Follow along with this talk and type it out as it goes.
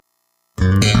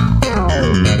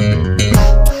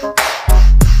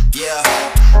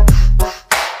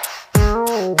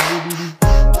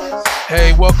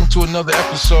welcome to another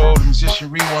episode of Musician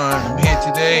Rewind. I'm here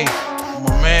today with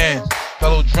my man,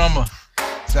 fellow drummer,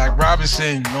 Zach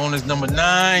Robinson, known as Number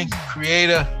 9,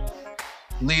 creator,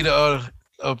 leader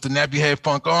of the Nappy Head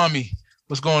Funk Army.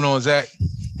 What's going on, Zach?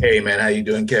 Hey, man. How you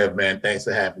doing, Kev, man? Thanks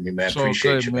for having me, man. So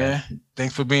Appreciate good, you, man.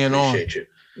 Thanks for being Appreciate you.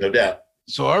 No doubt.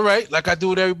 So, all right, like I do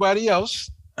with everybody else,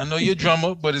 I know you're a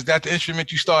drummer, but is that the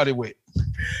instrument you started with?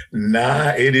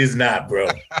 Nah, it is not, bro.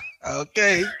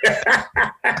 Okay.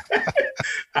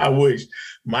 I wish.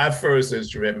 My first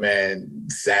instrument, man,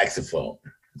 saxophone,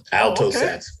 alto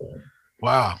saxophone.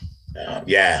 Wow.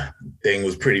 Yeah, thing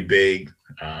was pretty big.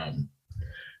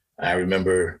 I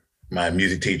remember my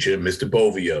music teacher, Mr.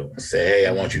 Bovio, say, "Hey,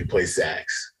 I want you to play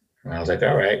sax." And I was like,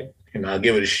 "All right, I'll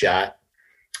give it a shot."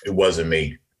 It wasn't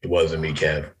me. It wasn't me,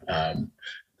 Kev.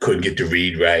 Couldn't get to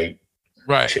read right.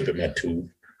 Right. Chipping my tooth.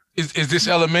 Is this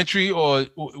elementary or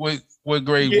what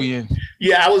grade we in?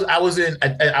 Yeah, I was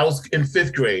in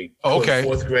fifth grade. Oh, okay.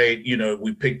 Fourth grade,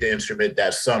 we picked the instrument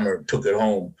that summer, took it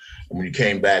home. And when you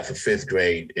came back for fifth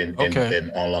grade in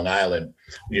on Long Island,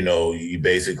 you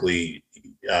basically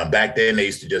back then they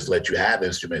used to just let you have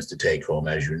instruments to take home,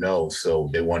 as you know.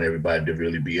 So they want everybody to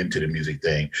really be into the music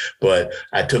thing. But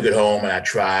I took it home and I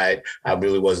tried. I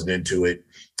really wasn't into it.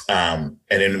 And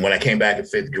then when I came back in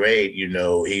fifth grade,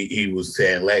 he was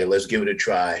saying, "Hey, let's give it a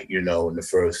try, in the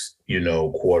first,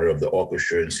 quarter of the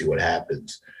orchestra and see what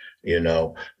happens,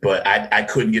 But I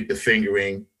couldn't get the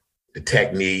fingering, the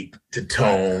technique, the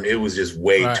tone. It was just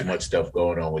way too much stuff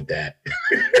going on with that.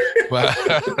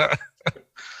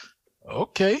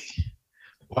 Okay.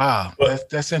 Wow.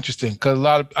 That's interesting. Because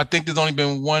I think there's only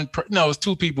been it's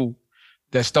two people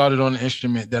that started on the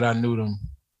instrument that I knew them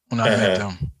when I met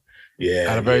them.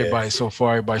 Yeah. Out of everybody so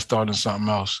far, everybody started something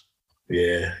else.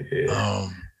 Yeah.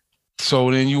 So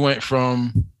then you went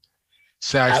from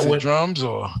sax to drums,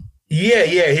 or? Yeah.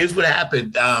 Here's what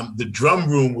happened. The drum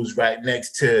room was right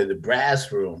next to the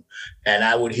brass room, and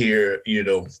I would hear,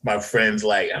 my friends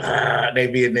they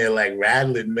be in there like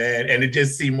rattling, man, and it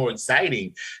just seemed more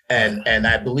exciting. And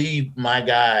I believe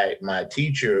my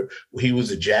teacher, he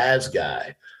was a jazz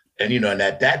guy, and and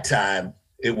at that time,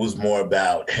 it was more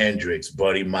about Hendrix,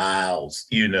 Buddy Miles,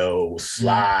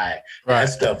 Sly. That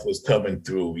stuff was coming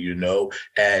through,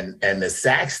 and the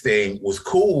sax thing was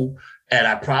cool. And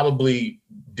I probably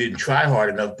didn't try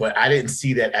hard enough, but I didn't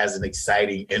see that as an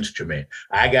exciting instrument.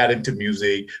 I got into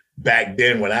music back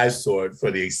then when I saw it for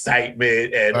the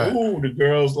excitement and the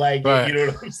girls like it, you know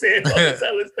what I'm saying? All this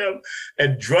other stuff.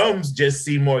 And drums just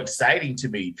seemed more exciting to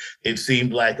me. It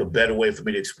seemed like a better way for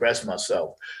me to express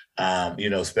myself.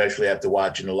 Especially after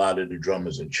watching a lot of the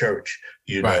drummers in church,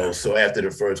 So after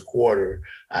the first quarter,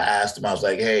 I asked him, I was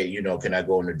like, "Hey, can I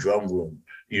go in the drum room,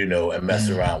 and mess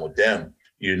around with them?"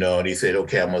 And he said,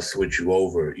 "Okay, I'm gonna switch you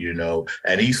over,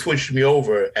 and he switched me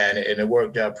over and it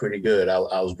worked out pretty good. I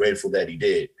was grateful that he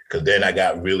did, because then I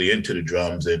got really into the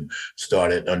drums and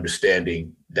started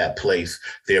understanding their place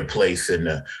in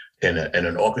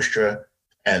an orchestra,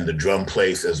 and the drum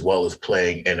place, as well as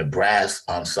playing in a brass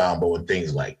ensemble and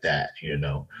things like that,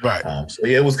 Right. So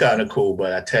yeah, it was kind of cool,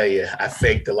 but I tell you, I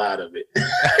faked a lot of it.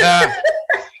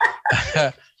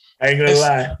 I ain't gonna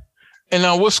lie. And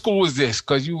now, what school is this?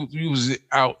 Because you was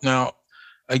out now.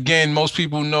 Again, most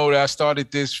people know that I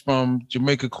started this from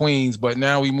Jamaica, Queens, but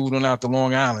now we moved on out to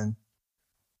Long Island.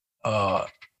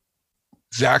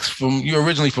 Zach's you're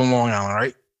originally from Long Island,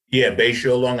 right? Yeah,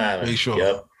 Bayshore, Long Island. Bayshore.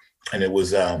 Yep. And it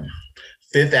was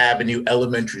Fifth Avenue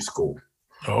Elementary School.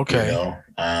 Okay.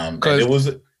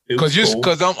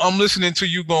 Because I'm listening to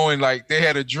you going like they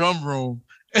had a drum room.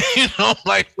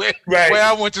 Like where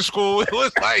I went to school, it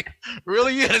was like,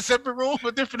 really, you had a separate room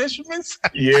for different instruments?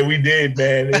 Yeah, we did,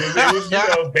 man. It was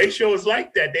Bayshore was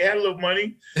like that. They had a little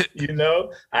money,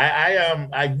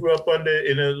 I grew up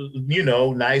in a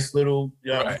nice little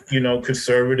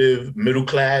conservative middle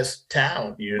class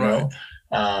town,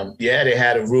 they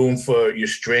had a room for your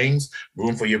strings,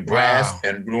 room for your brass,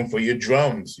 and room for your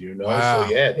drums, Wow.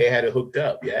 So yeah, they had it hooked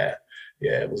up. Yeah,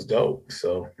 it was dope.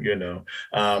 So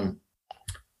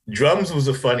drums was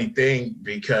a funny thing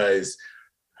because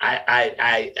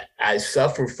I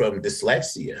suffer from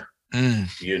dyslexia, and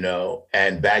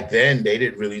back then they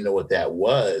didn't really know what that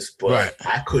was, but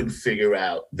I couldn't figure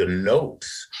out the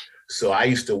notes. So I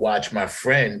used to watch my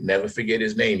friend, never forget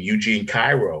his name, Eugene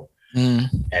Cairo, and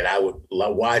I would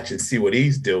watch and see what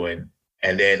he's doing,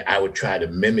 and then I would try to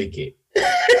mimic it.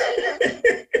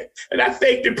 And I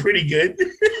faked it pretty good.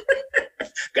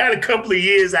 Got a couple of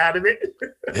years out of it.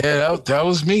 Yeah, that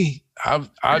was me.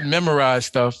 I memorized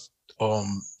stuff.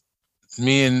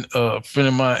 Me and a friend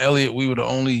of mine, Elliot, we were the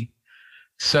only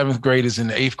seventh graders in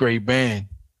the eighth grade band.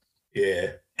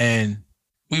 Yeah. And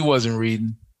we wasn't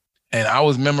reading, and I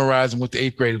was memorizing what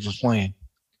the 8th graders was playing.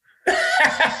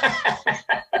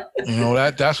 You know,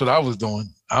 that's what I was doing.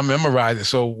 I memorized it.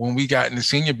 So when we got in the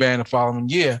senior band the following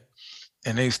year,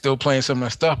 and they still playing some of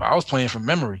that stuff, I was playing from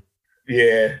memory.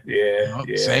 Yeah.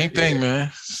 Same thing,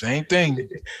 man. Same thing.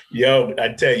 Yo, I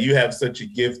tell you, you have such a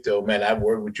gift, though, man. I've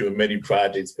worked with you on many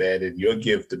projects, man, and your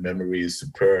gift of memory is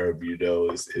superb. You know,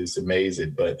 it's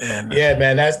amazing. But yeah,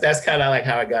 man, that's kind of like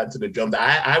how I got into the drums.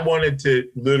 I wanted to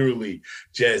literally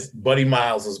just Buddy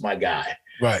Miles was my guy,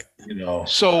 right? You know,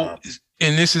 so.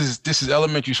 And this is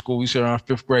elementary school. We said around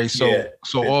 5th grade.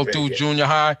 So all through junior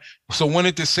high. So when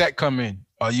did the set come in?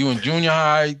 Are you in junior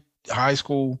high, high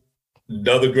school?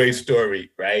 Another great story,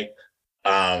 right?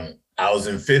 I was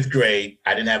in 5th grade.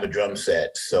 I didn't have a drum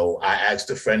set. So I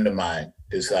asked a friend of mine,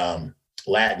 this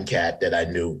Latin cat that I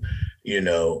knew, you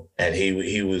know, and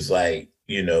he was like,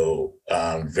 you know,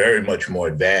 very much more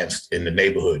advanced in the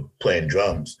neighborhood playing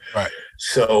drums. Right.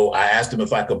 So I asked him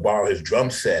if I could borrow his drum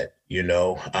set, you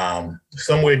know,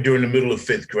 somewhere during the middle of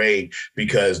 5th grade,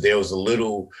 because there was a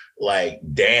little like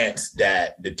dance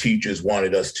that the teachers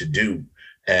wanted us to do,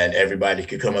 and everybody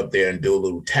could come up there and do a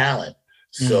little talent.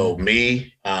 So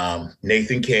me,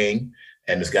 Nathan King,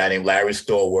 and this guy named Larry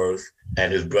Stallworth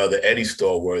and his brother Eddie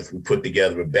Stallworth, we put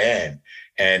together a band,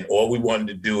 and all we wanted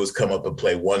to do was come up and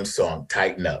play one song,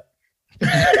 Tighten Up.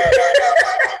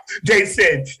 They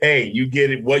said, hey, you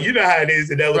get it. Well, you know how it is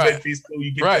in elementary school.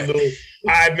 You get the little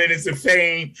 5 minutes of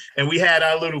fame, and we had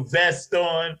our little vest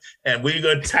on, and we're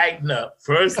going to tighten up.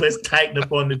 First, let's tighten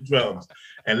up on the drums.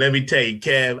 And let me tell you,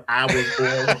 Kev, I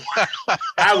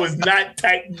was not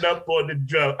tightened up on the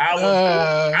drum.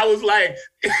 I was like,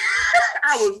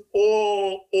 I was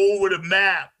all over the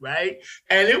map, right?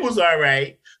 And it was all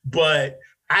right, but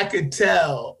I could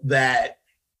tell that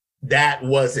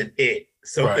wasn't it.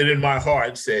 Something in my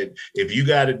heart said, if you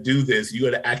got to do this, you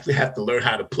got to actually have to learn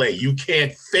how to play. You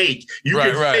can't fake. You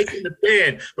can fake in the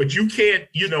band, but you can't,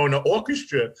 you know, in the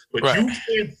orchestra, but you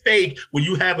can't fake when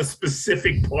you have a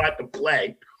specific part to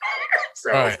play.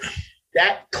 So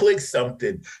that clicked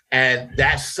something. And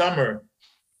that summer,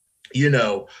 you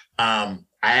know,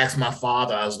 I asked my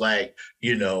father, I was like,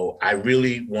 you know, I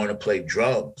really want to play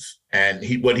drums. And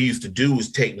what he used to do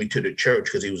was take me to the church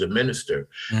because he was a minister.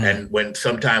 And when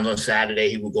sometimes on Saturday,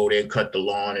 he would go there and cut the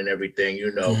lawn and everything,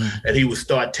 you know, and he would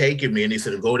start taking me, and he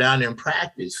said, go down there and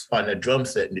practice on the drum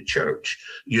set in the church,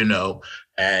 you know,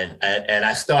 and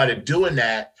I started doing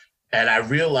that. And I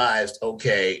realized,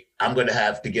 okay, I'm going to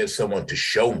have to get someone to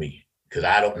show me, because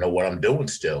I don't know what I'm doing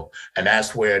still. And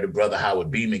that's where the brother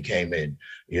Howard Beeman came in.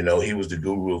 You know, he was the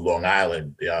guru of Long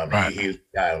Island. He was the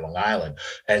guy of Long Island.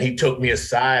 And he took me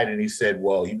aside and he said,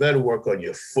 well, you better work on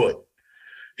your foot.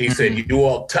 He said, you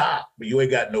all top, but you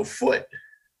ain't got no foot.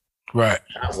 Right.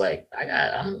 I was like,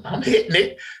 I'm hitting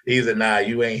it. He said, nah,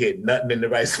 you ain't hitting nothing in the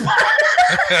right spot.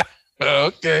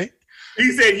 Okay.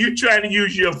 He said, you trying to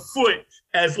use your foot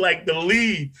as like the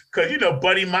lead, because, you know,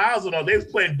 Buddy Miles and all, they was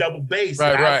playing double bass.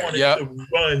 Right, and I wanted to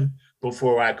run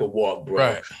before I could walk, bro.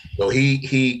 Right. So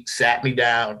he sat me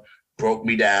down, broke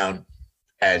me down,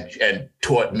 and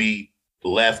taught me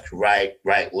left, right,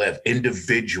 left,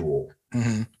 individual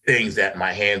things that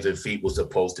my hands and feet were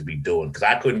supposed to be doing, because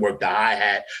I couldn't work the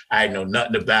hi-hat. I know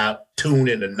nothing about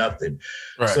tuning or nothing.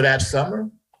 Right. So that summer,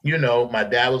 you know, my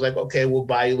dad was like, okay, we'll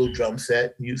buy you a little drum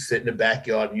set. You sit in the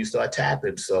backyard and you start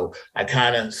tapping. So I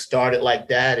kind of started like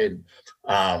that. And,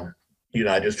 you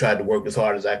know, I just tried to work as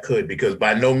hard as I could, because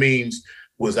by no means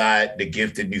was I the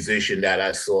gifted musician that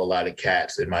I saw a lot of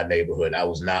cats in my neighborhood. I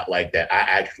was not like that. I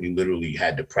actually literally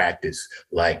had to practice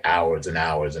like hours and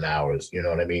hours and hours, you know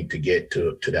what I mean, to get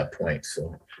to that point.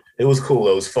 So it was cool.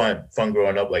 It was fun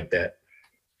growing up like that.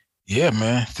 Yeah,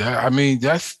 man. I mean,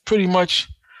 that's pretty much...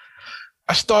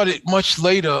 I started much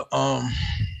later. I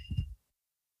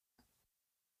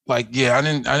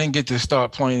didn't get to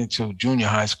start playing until junior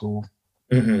high school.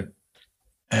 And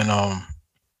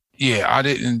I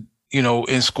didn't, you know,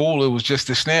 in school it was just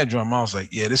the snare drum. I was like,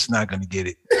 yeah, this is not gonna get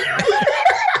it.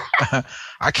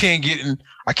 I can't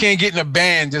get in a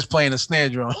band just playing a snare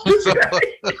drum.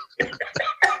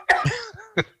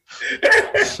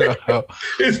 So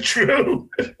it's true.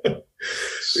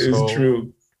 It's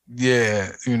true.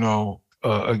 Yeah, you know.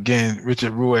 Again,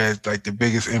 Richard Ruiz, like the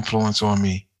biggest influence on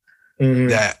me,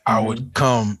 that I would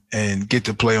come and get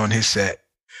to play on his set.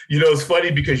 You know, it's funny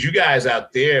because you guys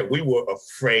out there, we were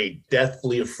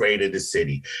deathly afraid of the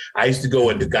city. I used to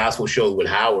go into gospel shows with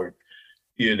Howard,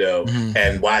 you know,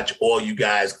 and watch all you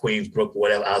guys, Queensbrook,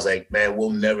 whatever. I was like, man,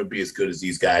 we'll never be as good as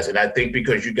these guys. And I think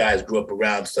because you guys grew up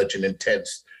around such an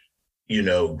intense, you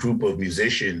know, group of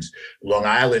musicians, Long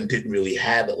Island didn't really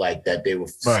have it like that. They were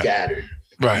scattered.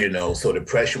 Right. You know, so the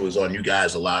pressure was on you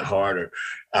guys a lot harder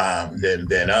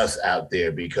than us out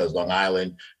there, because Long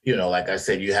Island, you know, like I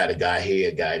said, you had a guy here,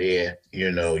 a guy there.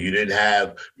 You know, you didn't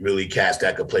have really cats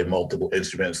that could play multiple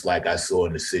instruments like I saw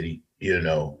in the city. You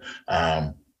know,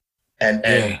 and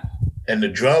the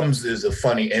drums is a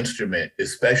funny instrument,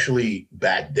 especially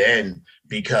back then,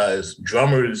 because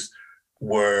drummers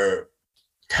were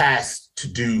tasked to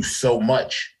do so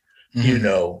much, you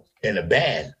know, in a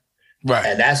band. Right.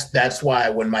 And that's why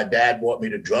when my dad bought me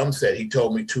the drum set, he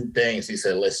told me two things. He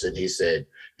said, listen, he said,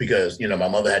 because, you know, my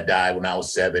mother had died when I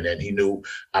was 7, and he knew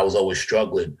I was always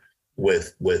struggling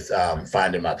with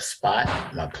finding my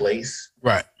spot, my place.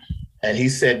 Right. And he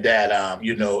said that,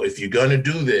 you know, if you're going to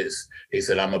do this, he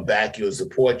said, I'm going to back you and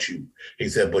support you. He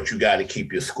said, but you got to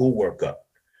keep your schoolwork up.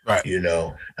 Right. You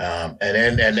know,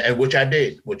 and which I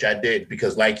did,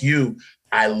 because like you,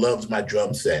 I loved my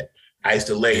drum set. I used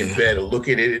to lay in bed and look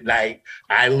at it at night.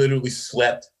 I literally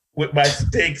slept with my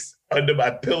sticks under my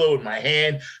pillow in my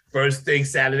hand. First thing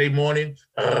Saturday morning,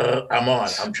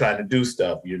 I'm trying to do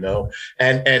stuff, you know.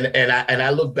 And I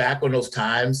look back on those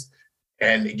times,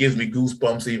 and it gives me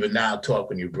goosebumps even now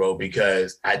talking to you, bro,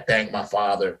 because I thank my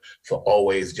father for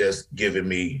always just giving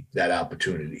me that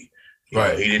opportunity. You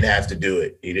know, he didn't have to do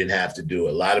it.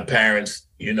 A lot of parents,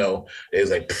 you know, it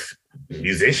was like,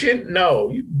 musician? No,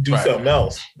 you do something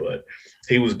else. But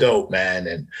he was dope, man.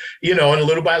 And, you know, and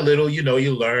little by little, you know,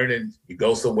 you learn and you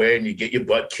go somewhere and you get your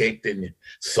butt kicked and you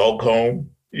sulk home,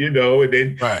 you know, and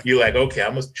then you're like, okay,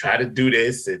 I'm going to try to do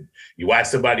this. And you watch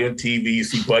somebody on TV, you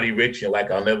see Buddy Rich, you're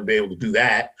like, I'll never be able to do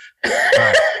that.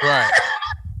 Right.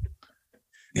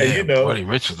 And, yeah, you know, Buddy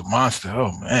Rich was a monster.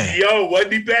 Oh, man. Yo,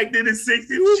 wasn't he back then in 60s?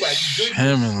 Oh, my goodness.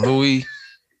 Him and Louis.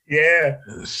 Yeah.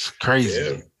 It's crazy.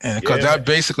 Yeah. And because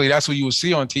that's what you would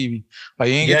see on TV. Like,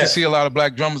 you ain't get to see a lot of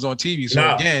black drummers on TV.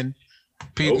 So again,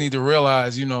 people need to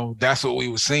realize, you know, that's what we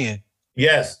were seeing.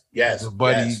 Yes.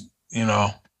 Buddy, you know.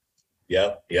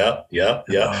 Yep.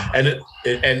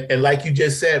 And like you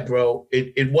just said, bro,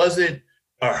 it wasn't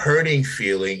a hurting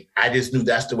feeling. I just knew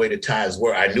that's the way the times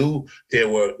were. I knew there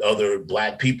were other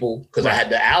black people because I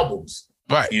had the albums.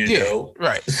 Right. You know?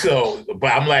 Right. So, but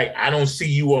I'm like, I don't see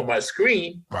you on my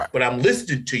screen, but I'm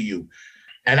listening to you.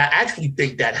 And I actually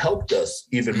think that helped us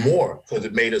even more because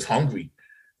it made us hungry.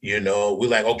 You know, we're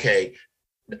like, okay,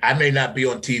 I may not be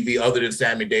on TV other than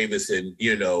Sammy Davis and,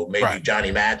 you know, maybe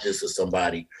Johnny Mathis or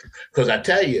somebody. Because I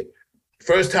tell you,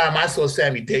 first time I saw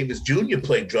Sammy Davis Jr.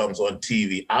 play drums on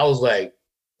TV, I was like,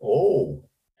 oh,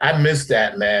 I miss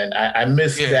that, man. I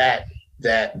miss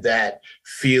that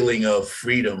feeling of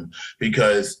freedom,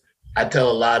 because I tell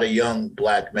a lot of young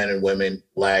black men and women,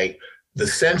 like, the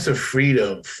sense of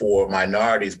freedom for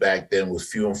minorities back then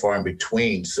was few and far in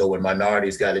between. So when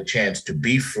minorities got a chance to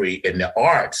be free in the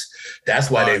arts, that's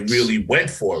why they really went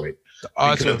for it. The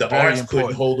arts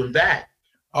couldn't hold them back.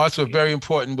 Arts were very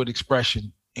important with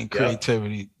expression and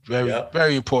creativity.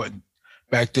 Very important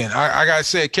back then. I gotta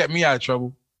say, it kept me out of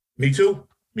trouble. Me too.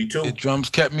 The drums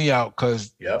kept me out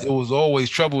because it was always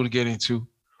trouble to get into.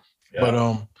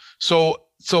 But so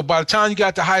by the time you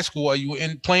got to high school, are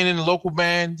you playing in the local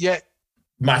band yet?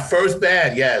 My first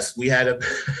band, yes. We had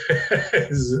this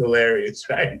is hilarious,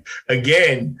 right?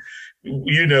 Again,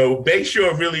 you know,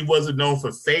 Bayshore really wasn't known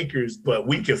for fakers, but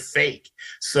we could fake.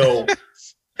 So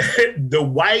the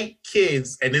white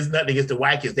kids, and there's nothing against the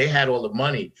white kids, they had all the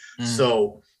money.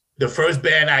 So the first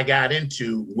band I got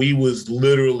into, we was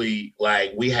literally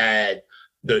like, we had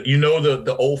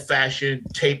the old-fashioned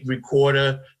tape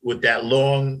recorder with that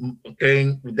long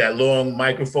thing, with that long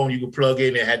microphone you could plug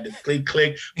in. It had the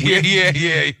click.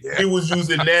 We was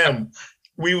using them.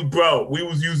 We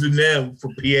was using them for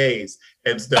PAs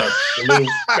and stuff, the little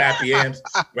crappy amps,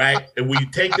 right? And when you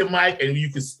take the mic and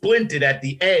you could splint it at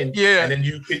the end, and then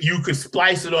you could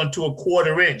splice it onto a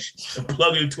 1/4 inch and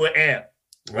plug it into an amp,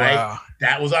 right? Wow.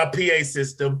 That was our PA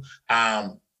system.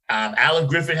 Alan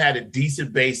Griffin had a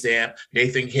decent bass amp.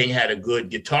 Nathan King had a good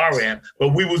guitar amp,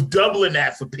 but we was doubling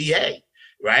that for PA,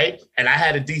 right? And I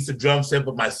had a decent drum set,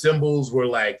 but my cymbals were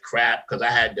like crap because I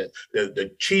had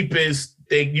the cheapest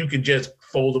thing. You could just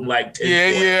fold them like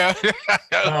 10.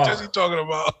 What's he talking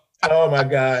about? Oh my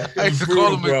God! I used to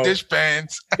call them dish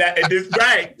pans.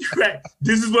 Right.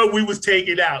 This is what we was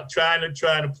taking out, trying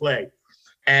to play,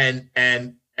 and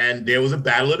there was a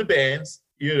battle of the bands,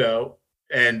 you know.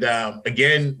 And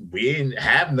again, we didn't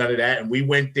have none of that, and we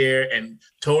went there, and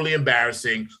totally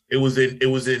embarrassing. It was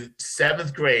in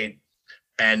 7th grade,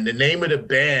 and the name of the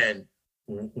band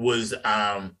was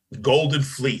Golden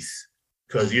Fleece,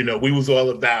 because you know we was all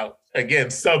about, again,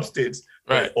 substance,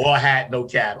 right? All hat, no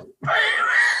cattle.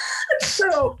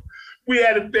 So We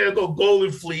had a band called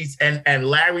Golden Fleece, and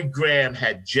Larry Graham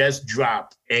had just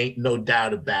dropped Ain't No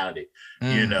Doubt About It,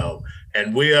 you know.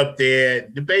 And we're up there.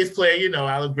 The bass player, you know,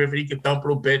 Alan Griffin, he could thump a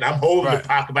little bit. I'm holding the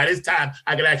pocket. By this time,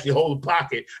 I could actually hold the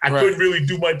pocket. I couldn't really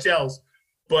do much else,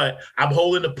 but I'm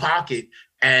holding the pocket.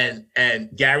 And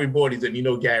Gary Bordes, and you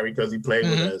know Gary because he played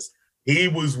with us, he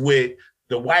was with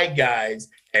the white guys,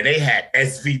 and they had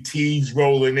SVTs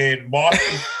rolling in,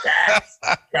 Marshall stacks,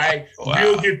 right? Wow.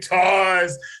 Real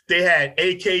guitars. They had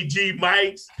AKG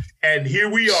mics, and here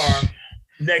we are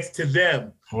next to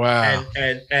them. Wow.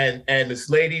 And this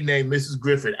lady named Mrs.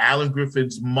 Griffin, Alan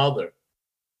Griffin's mother,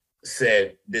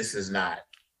 said, "This is not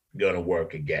gonna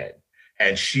work again."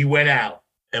 And she went out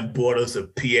and bought us a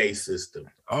PA system.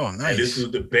 Oh, nice. And this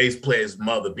was the bass player's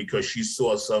mother because she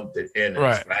saw something in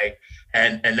us, right?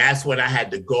 And that's when I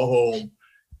had to go home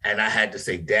and I had to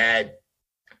say, "Dad,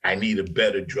 I need a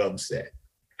better drum set."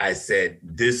 I said,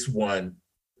 "This one,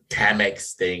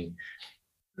 Tamex thing,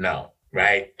 no,"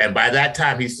 right? And by that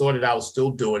time, he saw that I was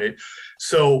still doing it.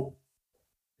 So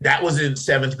that was in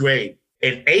 7th grade.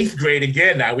 In 8th grade,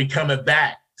 again, now we coming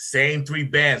back. Same 3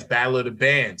 bands, Battle of the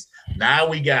Bands. Now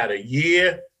we got a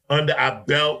year under our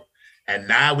belt, and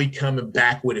now we coming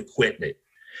back with equipment.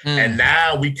 And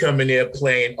now we come in there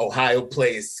playing Ohio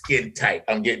Players Skin Tight.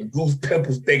 I'm getting goose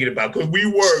pimples thinking about, because we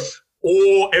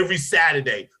work every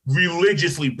Saturday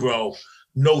religiously, bro.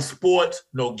 No sports,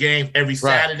 no game. Every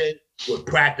Saturday, we're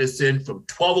practicing from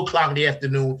 12 o'clock in the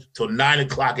afternoon till 9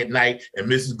 o'clock at night in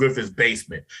Mrs. Griffin's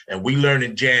basement. And we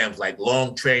learning jams like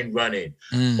Long Train Running,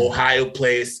 Ohio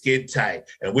Players Skin Tight.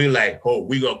 And we're like, oh,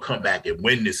 we gonna come back and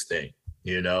win this thing,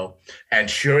 you know? And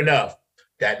sure enough,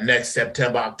 that next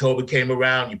September, October came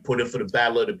around, you put in for the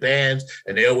Battle of the Bands,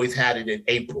 and they always had it in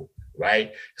April,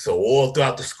 right? So all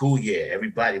throughout the school year,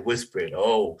 everybody whispered,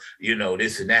 oh, you know,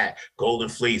 this and that, Golden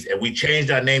Fleece. And we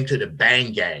changed our name to the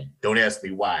Bang Gang. Don't ask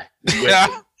me why.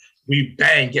 We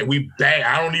bang.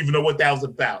 I don't even know what that was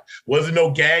about. Wasn't no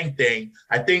gang thing.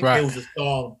 I think it was a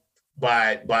song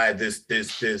by this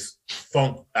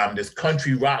funk, this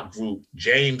country rock group,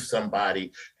 James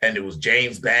somebody, and it was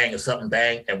James Bang or something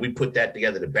Bang, and we put that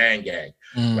together, the Bang Gang,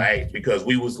 right? Because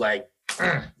we was like,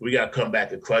 we got to come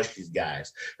back and crush these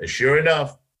guys. And sure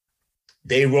enough,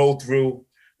 they rolled through,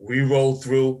 we rolled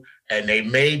through, and they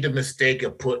made the mistake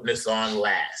of putting us on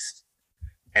last.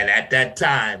 And at that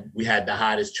time, we had the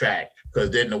hottest track,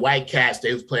 because then the White Cats,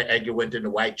 they was playing Edgar Winter and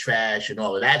the White Trash and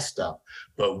all of that stuff.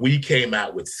 But we came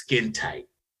out with Skin Tight,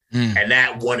 and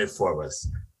that won it for us.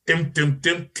 And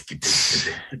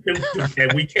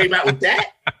we came out with that,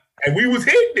 and we was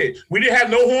hitting it. We didn't have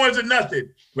no horns or nothing,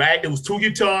 right? It was 2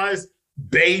 guitars,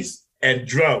 bass, and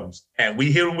drums. And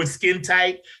we hit them with Skin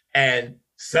Tight, and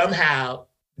somehow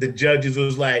the judges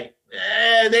was like,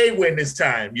 they win this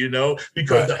time, you know?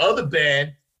 Because the other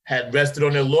band had rested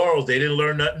on their laurels. They didn't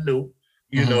learn nothing new.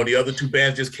 You know, the other 2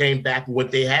 bands just came back with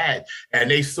what they had. And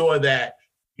they saw that,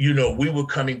 you know, we were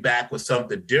coming back with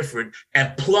something different.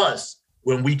 And plus,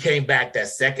 when we came back that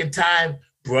second time,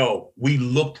 bro, we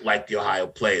looked like the Ohio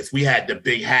Players. We had the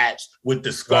big hats with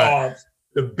the scarves,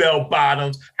 the bell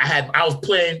bottoms. I was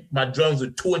playing my drums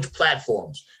with 2-inch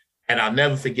platforms. And I'll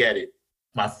never forget it.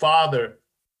 My father,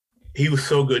 he was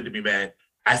so good to me, man.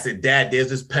 I said, Dad, there's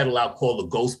this pedal out called the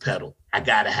Ghost pedal. I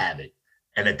gotta have it.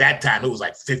 And at that time, it was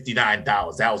like $59.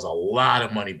 That was a lot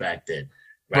of money back then,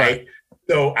 right?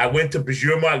 So I went to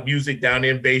Bajurmark Music down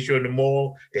there in Bayshore in the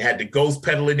mall. They had the Ghost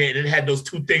pedal in it, and it had those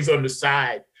 2 things on the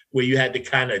side where you had to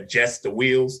kind of adjust the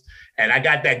wheels. And I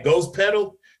got that Ghost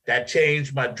pedal. That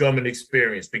changed my drumming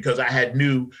experience, because I had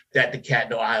knew that the cat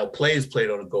in Ohio Players played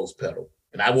on a Ghost pedal.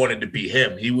 And I wanted to be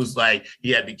him. He was like,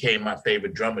 he had became my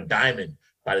favorite drummer, Diamond,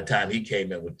 by the time he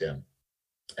came in with them.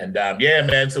 And yeah,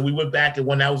 man, so we went back, and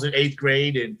when I was in 8th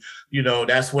grade, and, you know,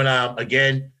 that's when,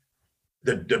 again,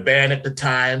 the band at the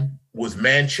time was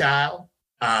Manchild.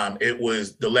 It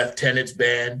was the Lieutenants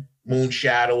band,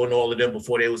 Moonshadow and all of them,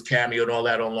 before they was Cameo and all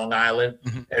that on Long Island.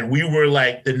 And we were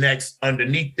like the next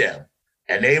underneath them.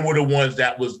 And they were the ones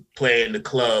that was playing the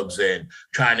clubs and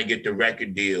trying to get the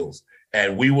record deals.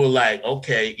 And we were like,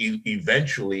 okay,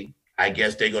 eventually, I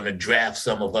guess they're going to draft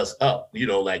some of us up, you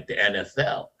know, like the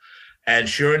NFL. And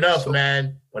sure enough,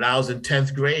 man, when I was in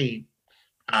 10th grade,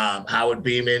 Howard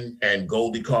Beeman and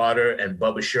Goldie Carter and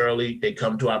Bubba Shirley, they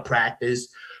come to our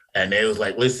practice, and they was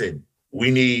like, listen,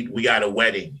 we got a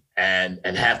wedding, and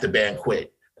half the band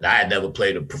quit. And I had never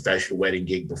played a professional wedding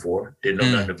gig before, didn't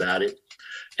know nothing about it.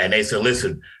 And they said,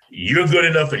 listen, you're good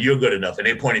enough and you're good enough. And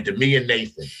they pointed to me and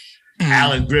Nathan.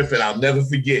 Alan Griffin, I'll never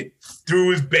forget,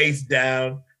 threw his bass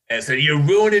down and said, you're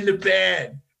ruining the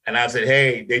band. And I said,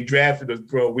 hey, they drafted us,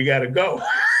 bro. We got to go.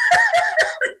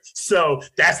 So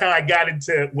that's how I got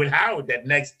into with Howard, that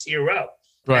next tier up.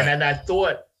 Right. And then I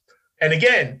thought, and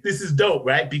again, this is dope,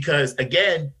 right? Because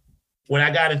again, when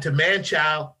I got into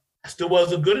Manchild, I still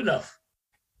wasn't good enough.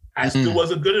 I still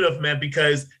wasn't good enough, man,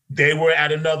 because they were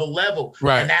at another level.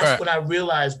 Right. And that's when I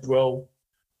realized, bro,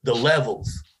 the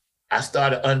levels. I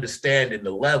started understanding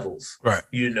the levels. Right.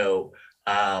 You know,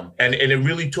 and it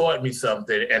really taught me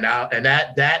something. And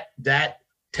that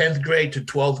 10th grade to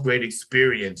 12th grade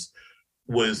experience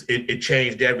was it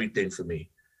changed everything for me.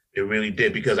 It really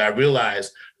did, because I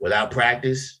realized without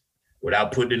practice,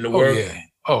 without putting in the work.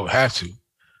 Have to.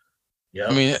 Yeah.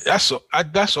 I mean, that's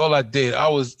all I did. I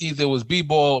was either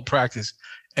b-ball practice,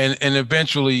 and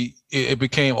eventually it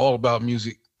became all about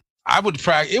music. I would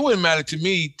practice. It wouldn't matter to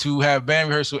me to have band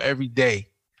rehearsal every day.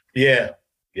 Yeah.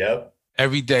 Yep.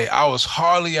 Every day. I was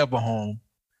hardly ever home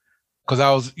because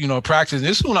I was, practicing.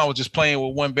 This is when I was just playing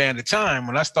with one band at a time.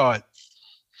 When I started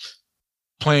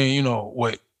playing,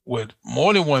 with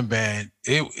more than one band,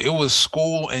 it was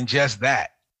school and just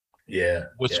that. Yeah.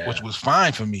 Which was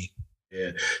fine for me.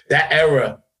 Yeah. That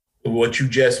era, what you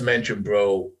just mentioned,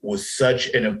 bro, was such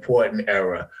an important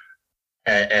era.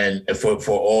 And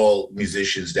for all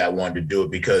musicians that wanted to do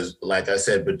it, because like I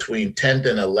said, between 10th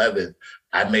and 11th,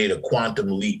 I made a quantum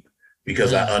leap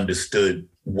because I understood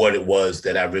what it was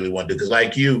that I really wanted to do. Because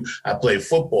like you, I played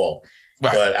football,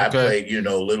 but I played,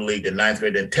 Little League in 9th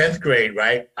grade and 10th grade,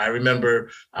 right? I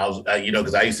remember I was,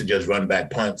 because I used to just run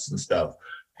back punts and stuff.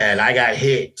 And I got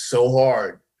hit so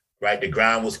hard, right? The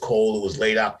ground was cold. It was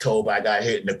late October. I got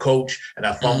hit, and the coach, and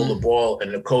I fumbled the ball,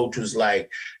 and the coach was like,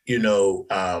 and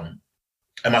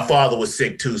my father was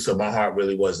sick too, so my heart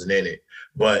really wasn't in it.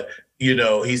 But,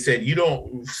 he said, you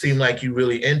don't seem like you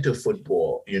really into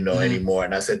football, anymore.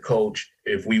 And I said, Coach,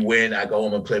 if we win, I go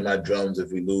home and play my drums.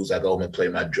 If we lose, I go home and play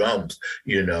my drums.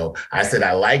 I said,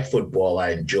 I like football. I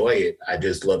enjoy it. I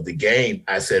just love the game.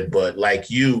 I said, but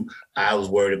like you, I was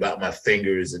worried about my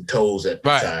fingers and toes at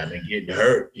the time and getting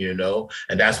hurt,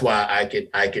 and that's why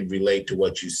I could relate to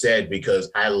what you said,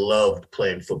 because I loved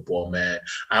playing football, man.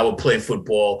 I would play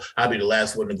football. I'd be the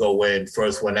last one to go in,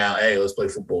 first one out. Hey, let's play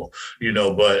football,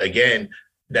 but again,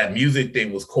 that music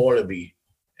thing was core to me,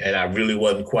 and I really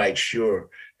wasn't quite sure.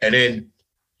 And then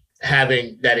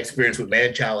having that experience with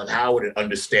Manchild and Howard and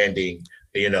understanding,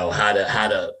 how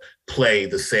to play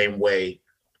the same way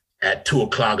at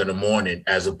 2:00 in the morning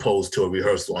as opposed to a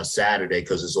rehearsal on Saturday,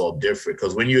 because it's all different.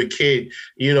 Because when you're a kid,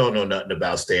 you don't know nothing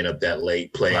about staying up that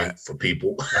late playing for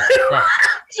people. Right.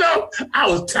 So I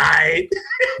was tired.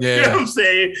 Yeah. You know what I'm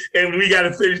saying? And we got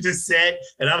to finish this set,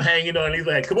 and I'm hanging on. He's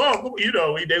like, come on.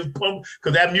 They was pumped,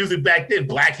 because that music back then,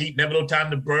 Black Heat, Never No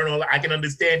Time to Burn, all that, I can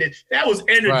understand it. That was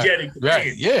energetic.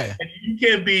 Right. Yeah. And you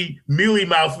can't be mealy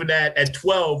mouthing that at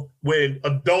 12 when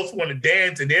adults want to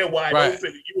dance and they're wide open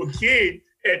and you a kid.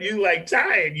 And you like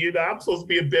tired, I'm supposed to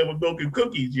be in bed with milk and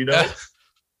cookies,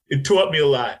 It taught me a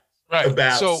lot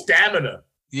about stamina.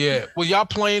 Yeah. Were y'all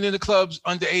playing in the clubs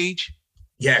underage?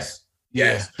 Yes.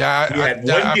 Yeah.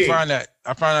 I find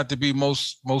that to be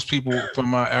most people from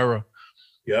my era.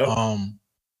 Yeah.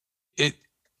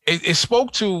 It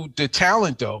spoke to the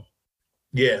talent though.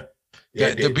 Yeah.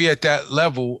 To be at that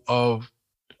level of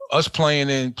us playing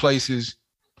in places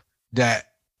that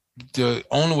the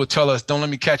owner would tell us, don't let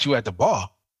me catch you at the bar.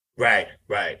 Right.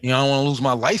 I don't want to lose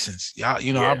my license. Y'all,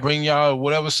 I'll bring y'all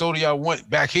whatever soda y'all want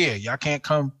back here. Y'all can't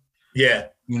come. Yeah.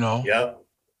 Yep.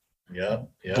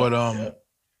 But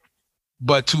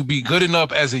but to be good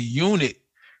enough as a unit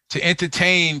to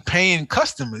entertain paying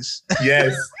customers.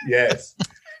 Yes.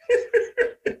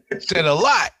 Said a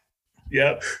lot.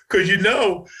 Yeah. Because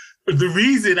the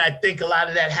reason I think a lot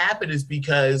of that happened is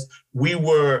because we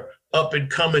were up and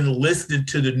coming, listening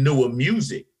to the newer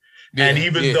music. And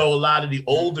even though a lot of the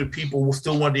older people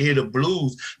still wanted to hear the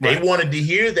blues, they wanted to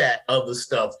hear that other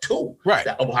stuff too. Right.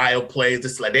 That Ohio plays,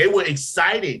 it's like they were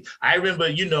excited. I remember,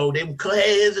 they would come,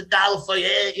 hey, here's $1 for you.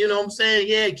 You know what I'm saying?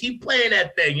 Yeah, keep playing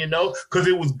that thing, because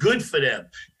it was good for them.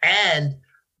 And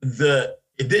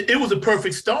it was a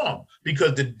perfect storm,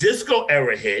 because the disco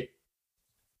era hit,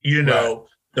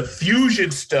 the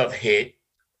fusion stuff hit,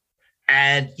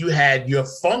 and you had your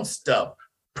funk stuff.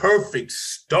 Perfect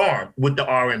storm with the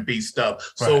R&B stuff.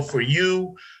 Right. So for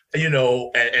you,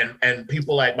 and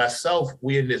people like myself,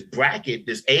 we in this bracket,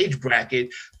 this age bracket,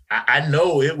 I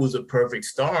know it was a perfect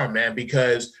storm, man,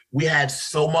 because we had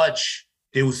so much,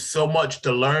 there was so much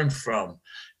to learn from.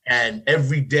 And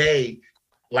every day,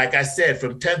 like I said,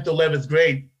 from 10th to 11th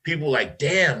grade, people were like,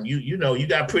 damn, you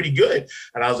got pretty good.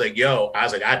 And I was like,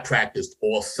 I practiced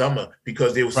all summer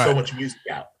because there was so much music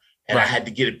out, and I had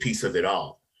to get a piece of it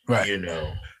all. Right. And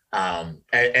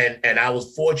I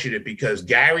was fortunate because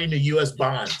Gary and the U.S.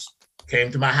 Bonds,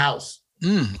 came to my house,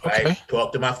 Okay. right?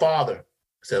 Talked to my father.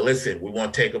 Said, listen, we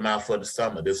want to take him out for the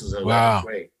summer. This was in 11th Wow.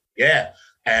 grade. Yeah.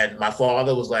 And my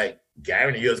father was like,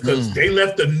 Gary in the US, because they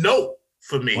left a note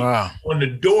for me on the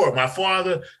door. My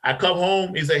father, I come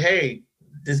home, he's like, hey,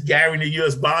 this Gary in the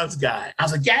US Bonds guy. I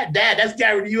was like, yeah, Dad, that's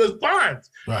Gary in the US Bonds,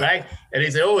 right? And he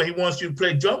said, oh, he wants you to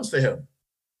play drums for him.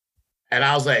 And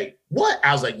I was like, what?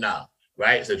 I was like, nah,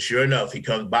 right? So sure enough, he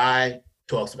comes by,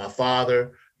 talks to my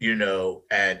father, you know,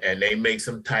 and they make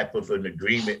some type of an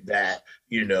agreement that,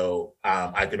 you know,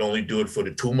 I could only do it for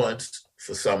the 2 months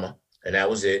for summer. And that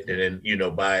was it. And then, you know,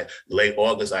 by late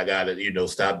August, I got to, you know,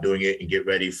 stop doing it and get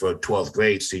ready for 12th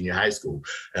grade, senior high school.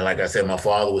 And like I said, my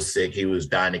father was sick. He was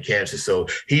dying of cancer. So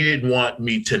he didn't want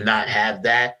me to not have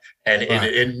that. And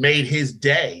it made his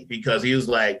day, because he was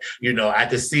like, you know, I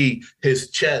could see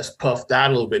his chest puffed out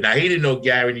a little bit. Now, he didn't know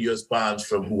Gary in the US Bonds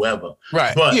from whoever.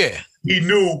 Right. But he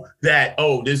knew that,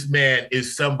 oh, this man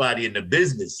is somebody in the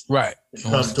business. Right.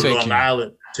 Comes to Long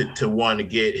Island to want to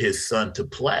get his son to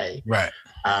play. Right.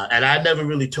 And I never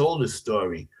really told this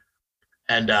story.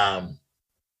 And,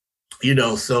 you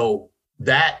know, so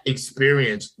that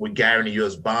experience with Gary in the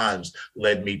US Bonds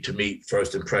led me to meet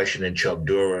First Impression and Chuck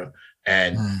Dura.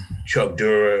 And Chuck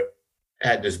Dura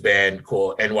had this band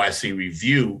called NYC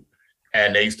Review,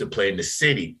 and they used to play in the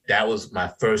city. That was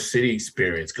my first city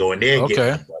experience, going there.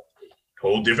 Okay.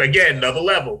 Whole different, again, another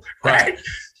level, right?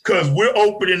 Because we're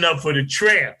opening up for the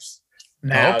Tramps.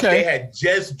 Now, they had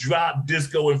just dropped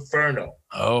Disco Inferno.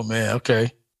 Oh, man. Okay.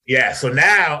 Yeah. So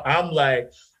now I'm like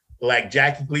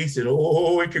Jackie Gleason.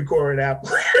 Oh, we can core it out.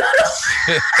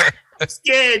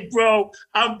 Scared, bro.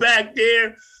 I'm back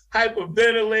there,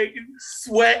 hyperventilating,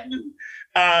 sweating.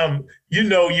 You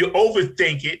know, you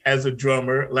overthink it as a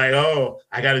drummer. Like, oh,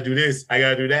 I got to do this. I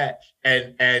got to do that.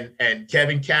 And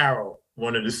Kevin Carroll,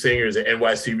 one of the singers at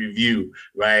NYC Review,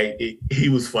 right? He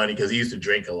was funny because he used to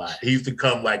drink a lot. He used to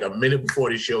come like a minute before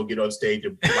the show, get on stage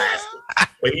and blast it.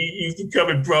 But he used to come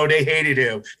and, bro, they hated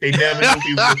him. They never knew if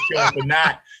he was going to show up or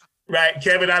not. Right,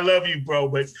 Kevin, I love you, bro,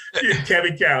 but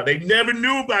Kevin Carroll, they never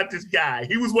knew about this guy.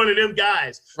 He was one of them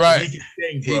guys. Right. He could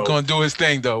sing, bro. He's going to do his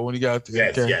thing, though, when he got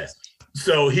there. Yes.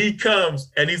 So he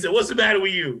comes and he said, what's the matter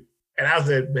with you? And I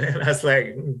said, man, I was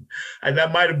like, and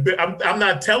that might have been, I'm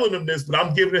not telling him this, but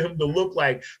I'm giving him the look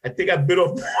like, I think I bit off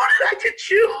more than I could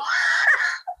chew.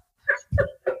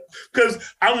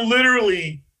 Because I'm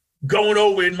literally going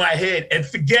over in my head and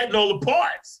forgetting all the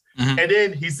parts. Mm-hmm. And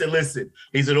then he said, listen,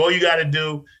 he said, all you got to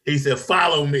do, he said,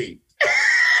 follow me.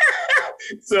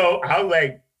 So I was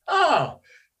like, oh,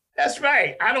 that's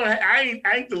right. I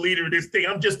ain't the leader of this thing.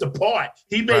 I'm just a part.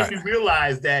 He made me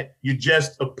realize that you're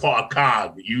just a part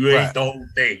cog. You ain't the whole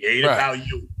thing. It ain't about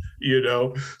you, you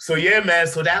know? So yeah, man.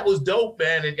 So that was dope,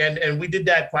 man. And we did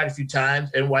that quite a few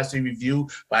times. NYC Review.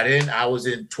 By then I was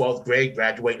in 12th grade,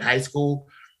 graduating high school.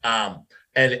 And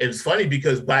it's funny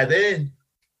because by then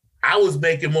I was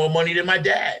making more money than my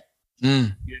dad.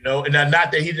 You know, and not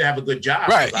that he didn't have a good job,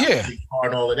 right? Yeah,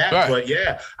 and all of that, but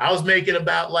yeah, I was making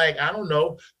about like, I don't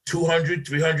know, 200,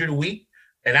 300 a week,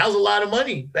 and that was a lot of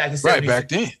money back in 76. Right back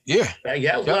then. Yeah,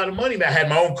 it was a lot of money. I had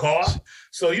my own car,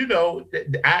 so you know,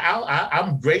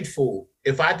 I'm grateful.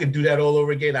 If I could do that all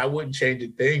over again, I wouldn't change a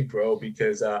thing, bro,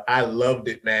 because I loved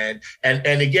it, man.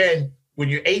 And again, when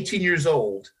you're 18 years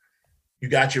old, you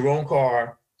got your own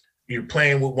car. You're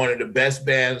playing with one of the best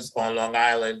bands on Long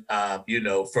Island, you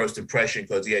know, First Impression,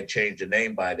 because he had changed the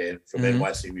name by then from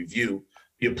NYC Review.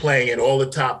 You're playing at all the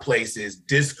top places.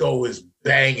 Disco is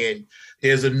banging.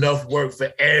 There's enough work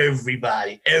for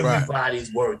everybody.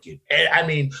 Everybody's working. And I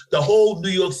mean, the whole New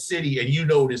York City, and you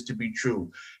know this to be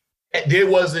true, there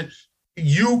was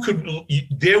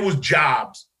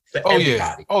jobs for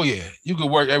everybody. Oh, yeah. You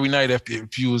could work every night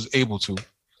if you was able to.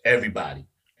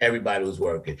 Everybody was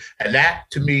working. And that,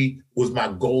 to me, was my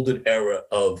golden era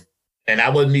and I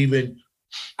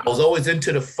was always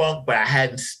into the funk, but I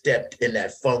hadn't stepped in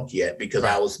that funk yet because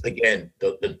I was, again,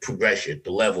 the progression, the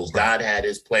levels. God had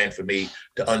his plan for me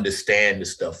to understand the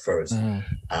stuff first. And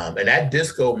that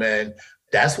disco, man,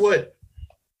 that's what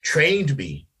trained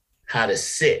me how to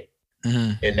sit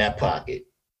in that pocket.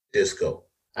 Disco.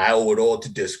 I owe it all to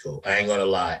disco. I ain't going to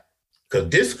lie. Because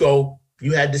disco,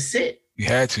 you had to sit. You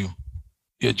had to.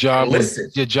 Your job was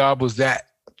that,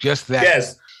 just that.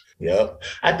 Yes. Yep.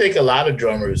 I think a lot of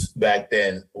drummers back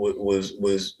then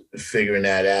was figuring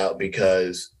that out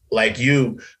because like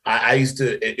you, I used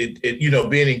to,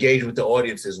 being engaged with the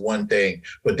audience is one thing,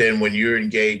 but then when you're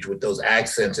engaged with those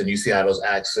accents and you see how those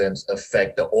accents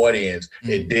affect the audience,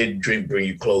 it did bring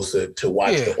you closer to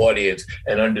watch the audience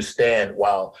and understand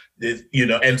while this,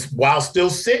 and while still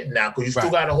sitting now, because you still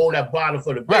got to hold that bottom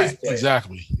for the bass player.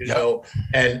 Exactly. You know,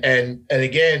 and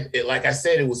again, like I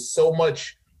said, it was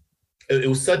such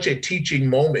a teaching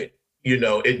moment.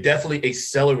 It definitely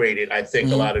accelerated, I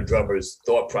think, a lot of drummers'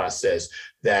 thought process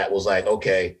that was like,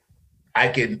 okay,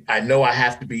 I know I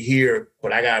have to be here,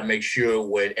 but I gotta make sure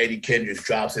when Eddie Kendricks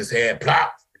drops his hand,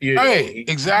 plop,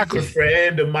 exactly. He's a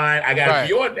friend of mine. I gotta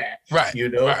be on that. Right.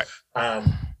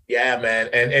 Yeah, man.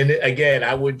 And again,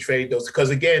 I wouldn't trade those, because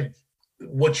again,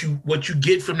 what you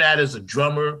get from that as a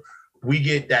drummer, we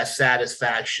get that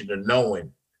satisfaction of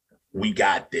knowing we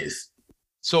got this.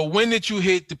 So when did you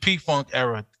hit the P-Funk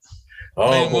era?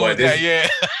 Oh boy, yeah,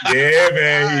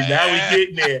 man. Now we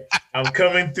getting there. I'm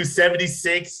coming through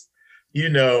 76,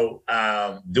 doing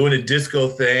a disco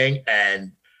thing,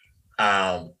 and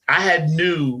I had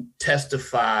knew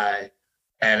Testify,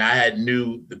 and I had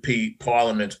knew the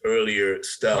Parliament's earlier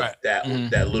stuff, that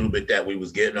little bit that we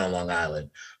was getting on Long Island.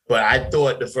 But I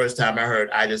thought the first time I heard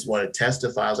I Just Want to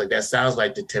Testify, I was like, that sounds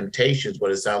like the Temptations, but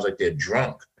it sounds like they're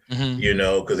drunk.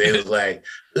 Because it was like,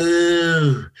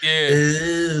 ooh,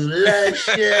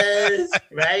 luscious,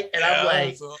 right? And I'm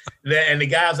like, and the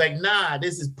guy was like, nah,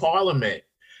 this is Parliament.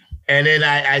 And then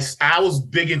I was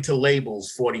big into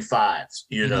labels, 45s,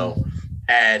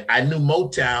 and I knew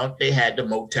Motown. They had the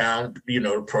Motown,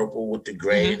 the purple with the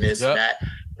gray and this and that.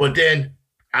 But then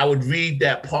I would read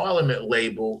that Parliament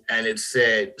label and it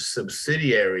said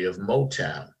subsidiary of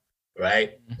Motown.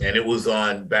 Right. And it was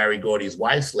on Barry Gordy's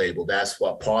wife's label. That's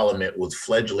what Parliament was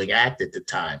fledgling act at the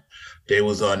time. They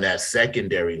was on that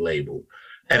secondary label.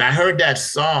 And I heard that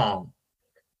song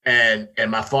and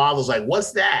my father was like,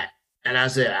 what's that? And I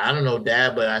said, I don't know,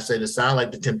 Dad, but I said, it sounds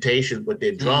like the Temptations, but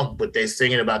they're drunk, but they're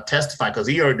singing about testify, because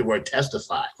he heard the word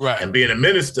testify. Right. And being a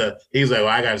minister, he's like, well,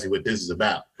 I got to see what this is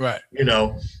about. Right.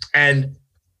 And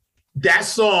that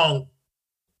song,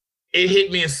 it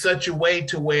hit me in such a way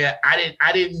to where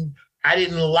I didn't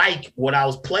like what I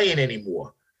was playing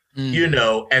anymore,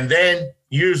 and then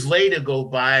years later go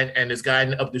by and this guy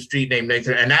up the street named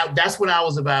Nathan, and that's when I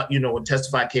was about, when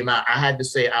Testify came out, I had to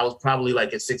say I was probably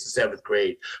like in 6th or 7th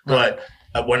grade. But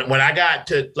when I got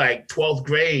to like 12th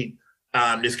grade,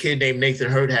 this kid named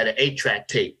Nathan Hurd had an 8-track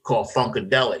tape called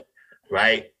Funkadelic,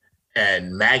 right?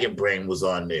 And Maggot Brain was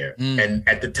on there. And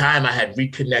at the time I had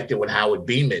reconnected with Howard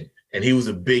Beeman, and he was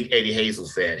a big Eddie Hazel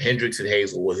fan. Hendrix and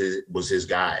Hazel was his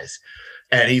guys.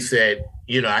 And he said,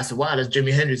 I said, wow, that's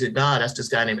Jimi Hendrix. He said, nah, that's this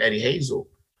guy named Eddie Hazel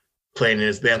playing in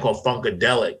this band called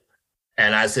Funkadelic.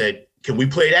 And I said, can we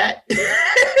play that?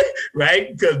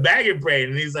 Right? Because Maggot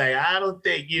Brain. And he's like, I don't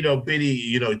think,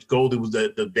 Biddy, Goldie was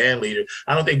the band leader.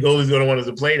 I don't think Goldie's going to want us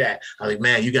to play that. I was like,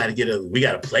 man, we got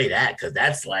to play that, because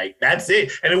that's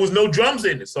it. And there was no drums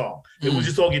in the song. It was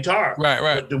just all guitar. Right.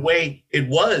 But the way it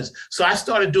was. So I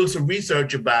started doing some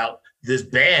research about this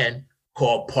band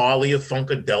called Parley of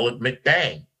Funkadelic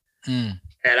McBang. And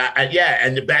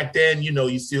and back then,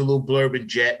 you see a little blurb in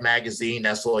Jet magazine,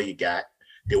 that's all you got.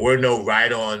 There were no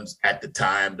write-ons at the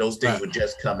time. Those things were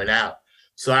just coming out.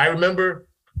 So I remember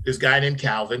this guy named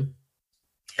Calvin,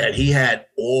 and he had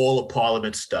all the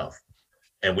Parliament stuff.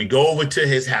 And we go over to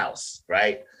his house,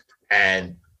 right?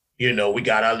 And, we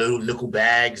got our little nickel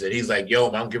bags, and he's like, yo,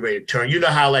 I'm getting ready to turn. You know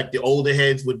how like the older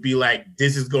heads would be like,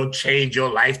 this is going to change your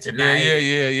life tonight.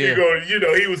 Yeah.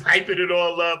 He was hyping it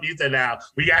all up. He said, now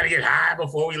we got to get high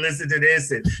before we listen to this.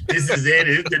 And this is it.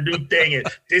 It's the new thing. And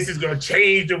this is going to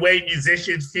change the way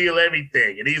musicians feel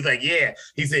everything. And he's like, yeah.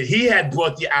 He said he had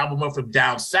brought the album up from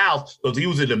down south because he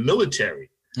was in the military.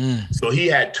 So he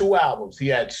had 2 albums. He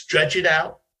had Stretch It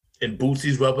Out and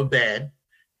Bootsy's Rubber Band.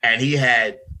 And he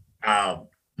had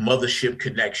Mothership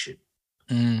Connection.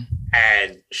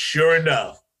 And sure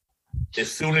enough,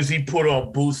 as soon as he put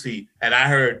on Bootsy and I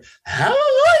heard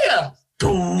Hallelujah,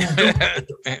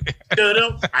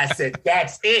 I said,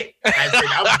 that's it. I said,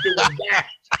 I'm doing that.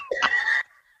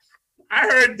 I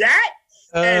heard that.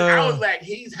 And I was like,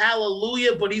 he's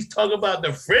Hallelujah, but he's talking about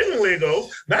the friendly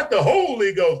ghost, not the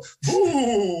Holy Ghost.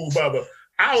 Boo, Baba.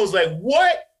 I was like,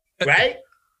 what? Right?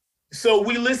 So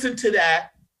we listened to that.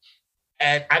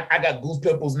 And I got goose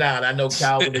pimples now, and I know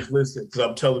Calvin is listening because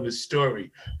I'm telling this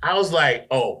story. I was like,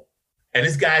 oh, and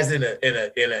this guy's in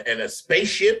a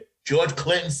spaceship. George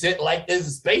Clinton sent like this a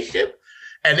spaceship,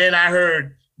 and then I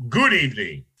heard, "Good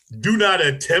evening. Do not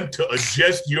attempt to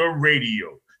adjust your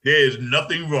radio. There is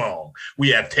nothing wrong. We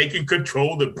have taken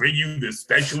control to bring you this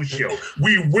special show.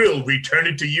 We will return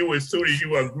it to you as soon as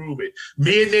you ungroove it.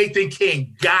 Me and Nathan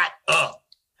King got up,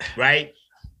 right,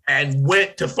 and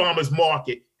went to Farmer's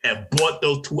Market and bought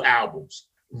those 2 albums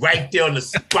right there on the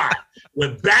spot.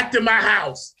 Went back to my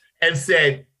house and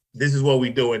said, this is what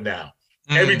we're doing now.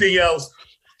 Everything else,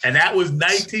 and that was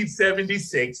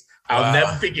 1976. I'll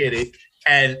never forget it.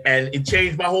 And it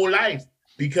changed my whole life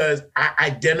because I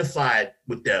identified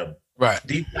with them. Right.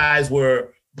 These guys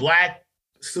were Black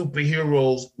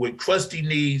superheroes with crusty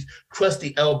knees,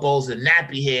 crusty elbows, and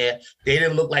nappy hair. They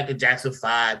didn't look like the Jackson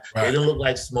 5. Right. They didn't look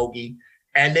like Smokey.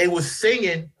 And they were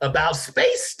singing about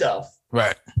space stuff.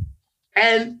 Right.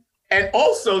 And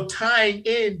also tying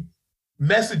in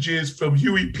messages from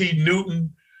Huey P.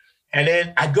 Newton. And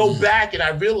then I go back and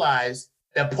I realize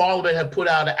that Parliament had put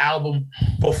out an album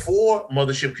before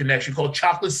Mothership Connection called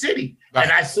Chocolate City. Right.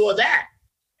 And I saw that.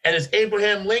 And it's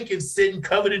Abraham Lincoln sitting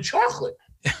covered in chocolate.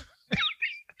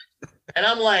 And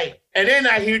I'm like, and then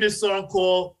I hear this song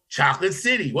called Chocolate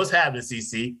City. What's happening,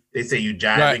 CC? They say you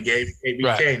jive and gave me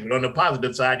change. But on the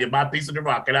positive side, you're my piece of the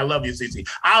rock. And I love you, CC.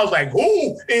 I was like,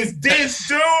 who is this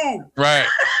dude? Right.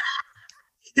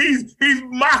 He's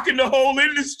mocking the whole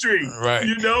industry. Right.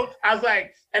 You know? I was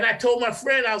like, and I told my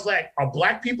friend, I was like, are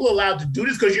Black people allowed to do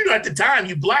this? Because you know, at the time,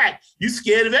 you Black, you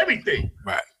scared of everything.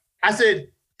 Right. I said,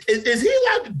 is he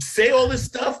allowed to say all this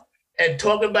stuff and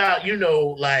talk about, you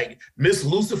know, like Miss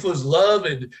Lucifer's love,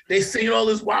 and they sing all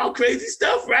this wild, crazy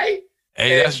stuff, right?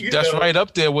 Hey, and, that's right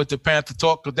up there with the Panther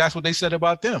talk, because that's what they said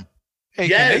about them. Hey,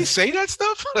 can they say that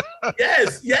stuff?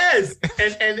 yes.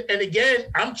 And again,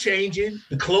 I'm changing.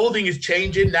 The clothing is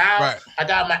changing now. Right. I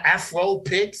got my Afro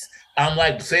pics. I'm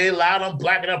like, say it loud, I'm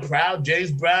Black and I'm proud,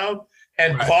 James Brown.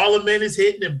 And Parliament is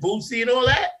hitting and Bootsy and all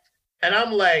that. And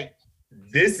I'm like,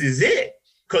 this is it.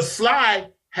 Because Sly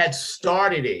had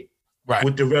started it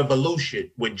with the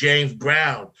revolution, with James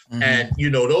Brown. And, you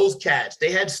know, those cats, they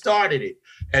had started it.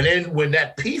 And then when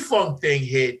that P-Funk thing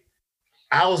hit,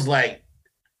 I was like,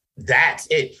 that's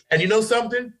it. And you know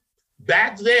something?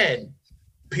 Back then,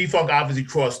 P-Funk obviously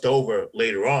crossed over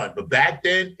later on, but back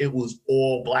then it was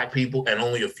all Black people and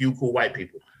only a few cool white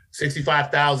people.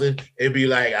 65,000, it'd be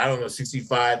like, I don't know,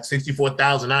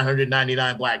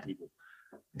 64,999 Black people.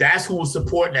 That's who was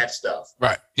supporting that stuff.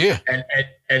 Right. Yeah.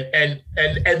 And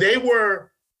they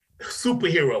were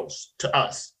superheroes to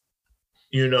us,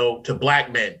 you know, to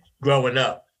Black men growing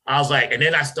up. I was like, and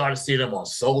then I started seeing them on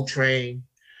Soul Train.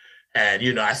 And,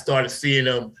 you know, I started seeing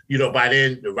them, you know, by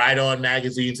then the Right On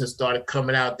magazines had started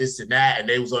coming out, this and that, and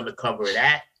they was on the cover of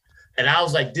that. And I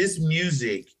was like, this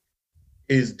music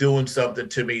is doing something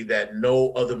to me that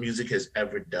no other music has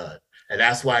ever done. And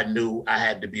that's why I knew I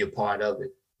had to be a part of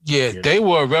it. Yeah, they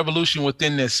were a revolution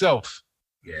within themselves.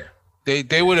 Yeah.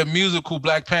 They were the musical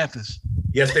Black Panthers.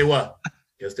 Yes, they were.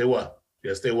 Yes, they were.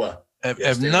 Yes, they were.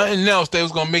 If nothing else, they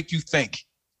was gonna make you think.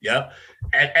 Yep.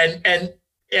 And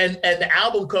the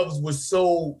album covers were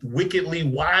so wickedly,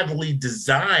 widely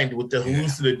designed with the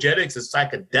hallucinogenics and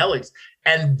psychedelics.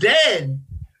 And then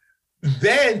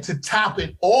to top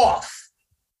it off,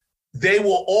 they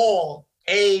were all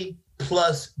A+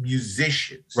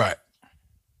 musicians. Right.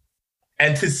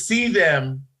 And to see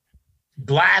them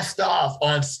blast off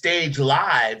on stage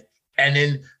live, and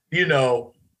then, you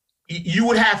know, you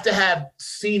would have to have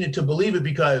seen it to believe it,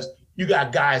 because you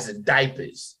got guys in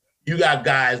diapers. You got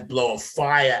guys blowing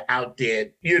fire out there.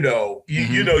 You know,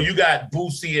 you know, you got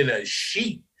Bootsy in a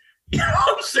sheet. You know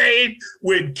what I'm saying?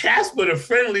 With Casper the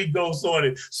Friendly Ghost on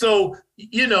it. So,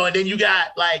 you know, and then you got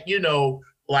like, you know,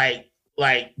 like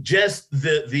just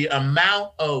the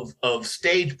amount of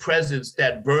stage presence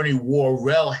that Bernie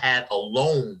Worrell had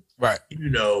alone. Right. You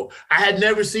know, I had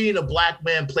never seen a Black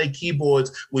man play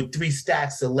keyboards with 3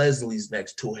 stacks of Leslies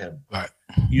next to him. Right.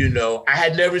 You know, I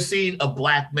had never seen a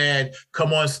Black man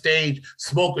come on stage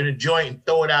smoking a joint and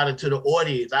throw it out into the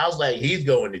audience. I was like, he's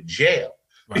going to jail.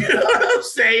 Right. You know what I'm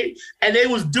saying? And they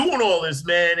was doing all this,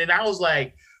 man. And I was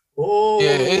like, oh,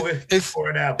 yeah,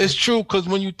 it's true, because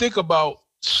when you think about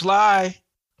Sly,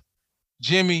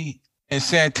 Jimmy, and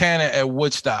Santana at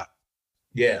Woodstock,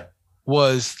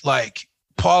 was like,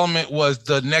 Parliament was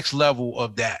the next level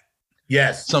of that.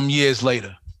 Yes. Some years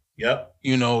later. Yep.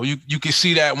 You know, you can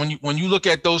see that when you look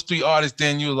at those 3 artists,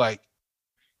 then you're like,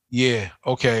 yeah,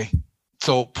 okay.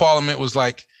 So Parliament was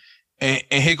like, and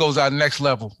here goes our next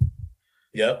level.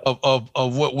 Yep.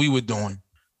 Of what we were doing.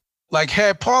 Like,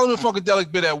 had Parliament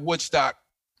Funkadelic been at Woodstock,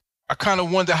 I kind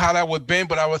of wonder how that would have been,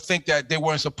 but I would think that they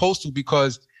weren't supposed to,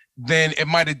 because then it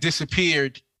might have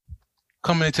disappeared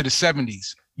coming into the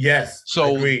 70s. Yes.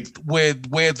 So agreed.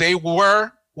 where they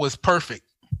were was perfect.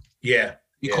 Yeah.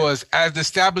 because as the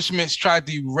establishments tried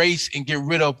to erase and get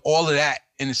rid of all of that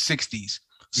in the 60s,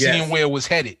 seeing where it was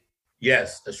headed.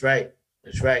 Yes, that's right.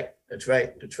 That's right. That's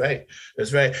right. That's right.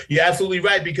 That's right. You're absolutely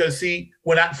right. Because see,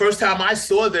 when first time I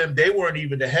saw them, they weren't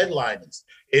even the headliners.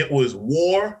 It was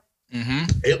War.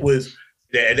 It was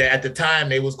at the time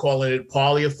they was calling it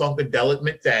Parley of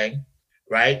Funkadelic Thing,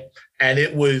 right? And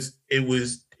it was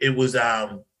what's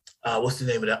the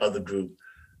name of that other group?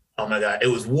 Oh my God. It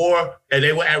was War, and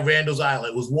they were at Randall's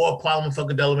Island. It was War, Parliament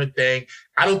Funkadelic Thing.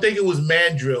 I don't think it was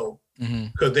Mandrill,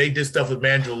 because they did stuff with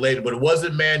Mandrill later, but it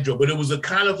wasn't Mandrill, but it was a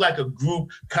kind of like a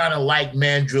group kind of like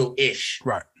Mandrill-ish.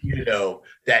 Right. You know,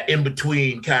 that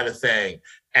in-between kind of thing.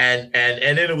 And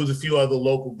then it was a few other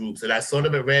local groups. And I saw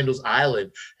them at Randall's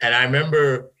Island. And I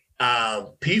remember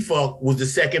P-Funk was the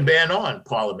second band on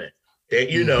Parliament. They,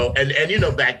 you know, and you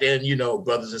know, back then, you know,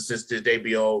 brothers and sisters, they'd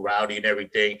be all rowdy and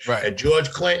everything. Right. And George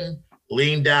Clinton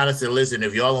leaned down and said, listen,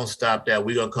 if y'all don't stop that,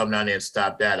 we're going to come down there and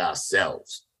stop that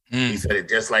ourselves. He said it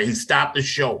just like he stopped the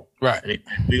show. Right. And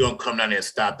we're going to come down there and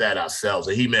stop that ourselves.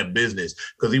 And he meant business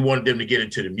because he wanted them to get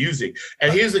into the music.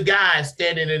 And here's a guy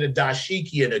standing in a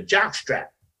dashiki and a jockstrap.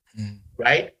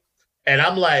 Right. And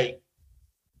I'm like,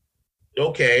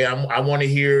 okay, I want to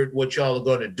hear what y'all are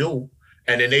going to do.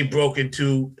 And then they broke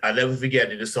into, I'll never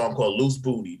forget it, a song called Loose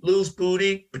Booty. Loose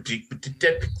Booty. And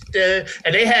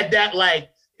they had that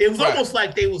like, it was almost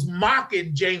like they was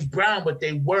mocking James Brown, but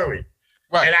they weren't.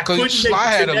 Right. And I couldn't Sly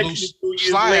had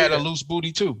a loose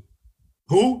booty too.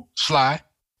 Who? Sly.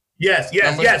 Yes,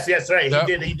 right.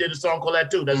 Yep. He did a song called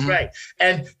that too. That's right.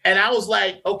 And I was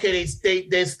like, okay,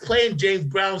 they're playing James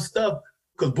Brown stuff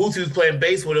because Bootsy was playing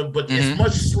bass with him, but it's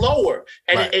much slower.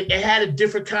 And it had a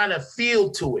different kind of feel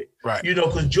to it. Right. You know,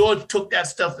 because George took that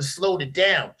stuff and slowed it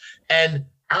down. And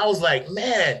I was like,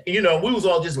 man, you know, we was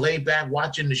all just laid back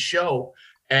watching the show.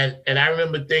 And I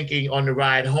remember thinking on the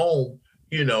ride home,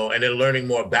 you know, and then learning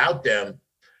more about them.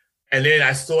 And then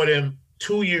I saw them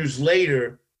 2 years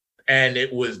later, and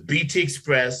it was BT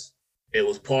Express, it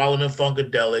was Parliament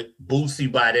Funkadelic,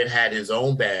 Bootsy by then had his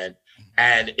own band,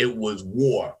 and it was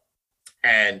War,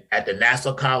 and at the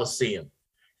Nassau Coliseum.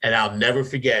 And I'll never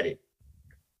forget it.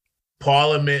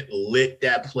 Parliament lit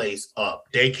that place up.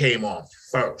 They came on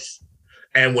first.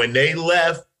 And when they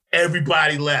left,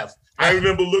 everybody left. I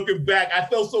remember looking back, I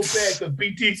felt so bad because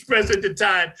BT Express at the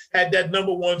time had that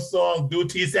 #1 song, Do It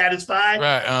Till You're Satisfied.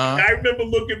 Right. I remember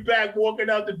looking back, walking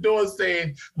out the door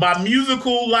saying, my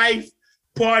musical life,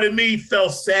 part of me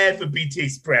felt sad for BT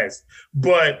Express,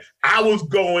 but I was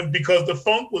going because the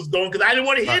funk was going because I didn't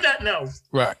want to hear that else.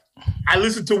 Right. I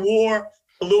listened to War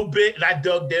a little bit, and I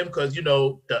dug them because, you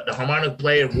know, the harmonic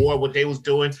player and War, what they was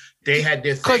doing, they had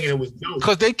their thing and it was dope.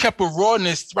 Because they kept a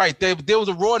rawness, right? There was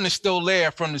a rawness still there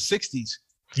from the 60s.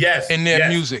 Yes. In their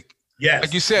music. Yes.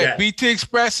 Like you said, BT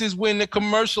Express is when the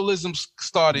commercialism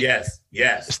started. Yes.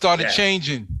 It started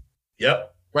changing.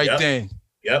 Yep. Then.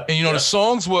 Yep. And, you know, the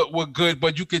songs were good,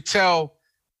 but you could tell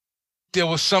there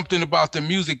was something about the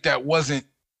music that wasn't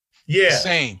the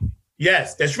same.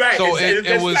 Yes, that's right. So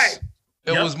it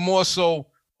was more so,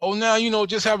 oh, now, you know,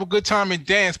 just have a good time and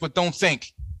dance, but don't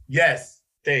think. Yes,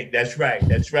 think. That's right.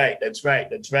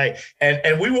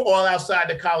 And we were all outside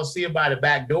the Coliseum by the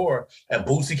back door, and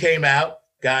Bootsy came out,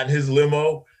 got in his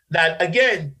limo. Now,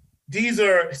 again, these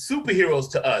are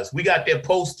superheroes to us. We got their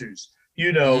posters,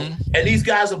 you know, and these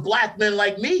guys are black men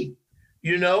like me,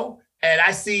 you know, and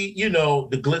I see, you know,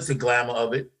 the glitz and glamour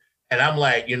of it. And I'm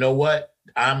like, you know what?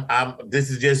 This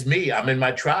is just me. I'm in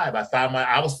my tribe.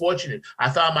 I was fortunate. I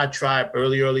found my tribe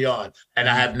early on, and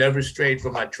I have never strayed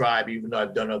from my tribe, even though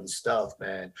I've done other stuff,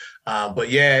 man. But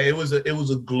yeah, it was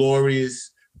a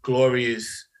glorious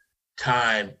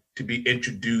time to be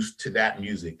introduced to that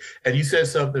music. And you said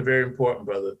something very important,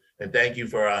 brother. And thank you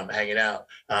for hanging out.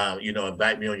 You know,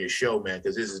 invite me on your show, man,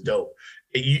 because this is dope.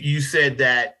 You said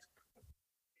that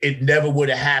it never would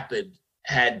have happened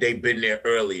had they been there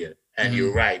earlier. And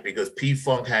you're right, because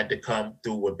P-Funk had to come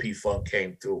through when P-Funk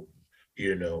came through,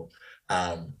 you know.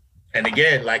 And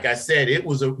again, like I said, it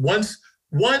was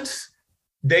once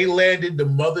they landed the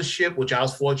mothership, which I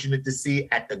was fortunate to see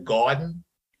at the Garden,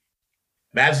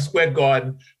 Madison Square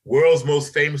Garden, world's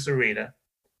most famous arena.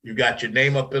 You got your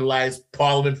name up in lights,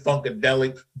 Parliament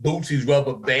Funkadelic, Bootsy's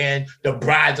Rubber Band, the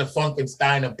Brides of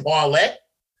Funkenstein and Paulette.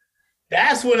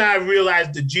 That's when I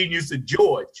realized the genius of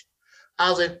George. I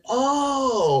was like,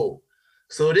 oh,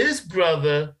 so this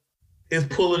brother is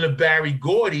pulling a Barry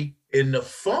Gordy in the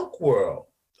funk world.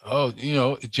 Oh, you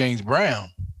know, James Brown.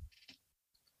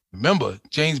 Remember,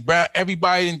 James Brown,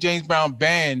 everybody in James Brown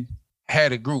band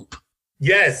had a group.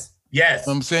 Yes. You know what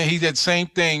I'm saying? He did the same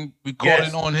thing,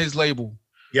 recording on his label.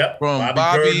 Yep. from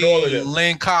Bobby Bird and all of Bobby, them.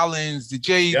 Lynn Collins, the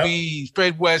JB,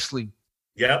 Fred Wesley.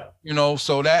 Yep. You know,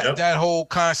 so that whole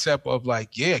concept of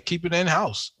like, yeah, keep it in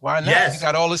house. Why not? Yes. You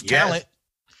got all this talent.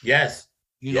 Yes.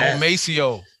 You know,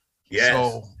 Maceo. Yes.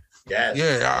 So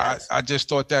I just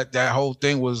thought that whole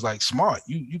thing was like smart.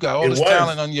 You got all this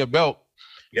talent on your belt.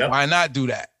 Yep. Why not do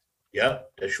that?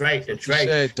 Yep. That's right. That's right.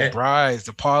 Said, the Brides,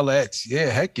 the Parlettes. Yeah,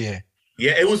 heck yeah.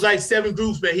 Yeah, it was like 7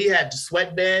 groups, man. He had the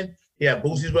Sweat Band, he had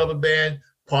Boosie's Rubber Band,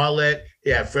 Parlette,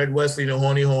 he had Fred Wesley and the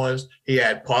Horny Horns, he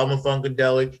had Parliament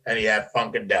Funkadelic, and he had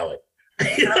Funkadelic.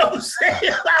 You know what I'm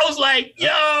saying? I was like,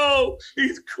 yo,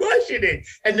 he's crushing it.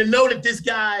 And to know that this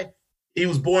guy, he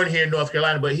was born here in North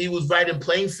Carolina, but he was right in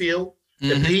Plainfield,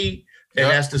 the P, and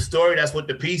that's the story. That's what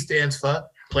the P stands for,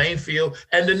 Plainfield.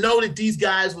 And to know that these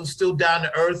guys were still down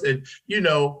to earth and, you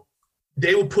know,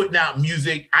 they were putting out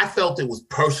music. I felt it was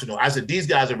personal. I said, these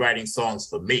guys are writing songs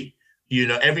for me. You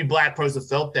know, every Black person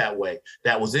felt that way,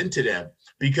 that was into them.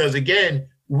 Because again,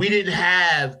 we didn't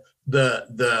have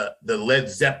the Led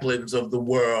Zeppelins of the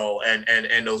world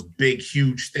and those big,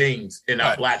 huge things in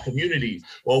our Black communities.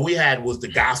 All we had was the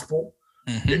gospel,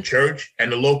 the church, and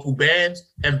the local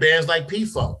bands, and bands like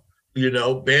P-Funk, you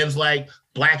know, bands like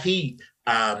Black Heat,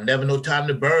 Never No Time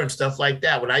to Burn, stuff like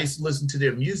that. When I used to listen to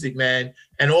their music, man,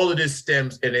 and all of this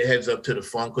stems and it heads up to the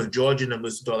funk, because George and them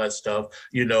listen to all that stuff,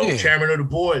 you know, chairman of the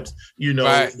boards, you know,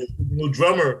 the original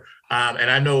drummer.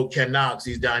 And I know Ken Knox,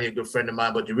 he's down here, good friend of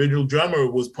mine, but the original drummer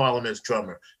was Parliament's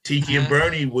drummer. Tiki and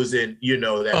Bernie was in, you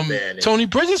know, that band. Tony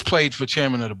Bridges played for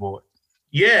chairman of the board.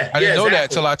 Yeah. I didn't know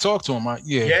that till I talked to him.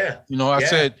 You know, I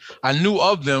said, I knew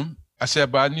of them. I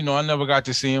said, but, you know, I never got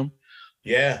to see him.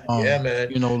 Yeah,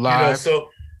 man. You know, live. You know, so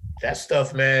that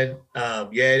stuff, man.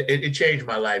 It changed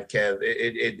my life, Kev.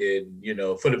 It did, you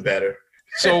know, for the better.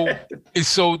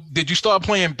 So did you start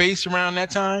playing bass around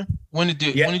that time? When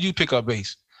did you pick up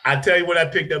bass? I tell you when I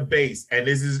picked up bass, and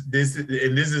this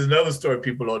is another story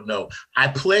people don't know. I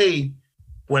played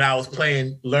when I was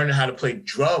learning how to play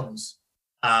drums.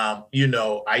 You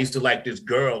know, I used to like this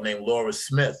girl named Laura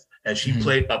Smith. And she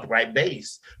played upright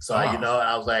bass. So, you know,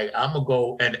 I was like, I'm gonna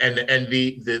go and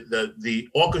the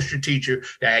orchestra teacher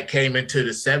that came into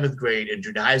the 7th grade in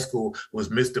junior high school was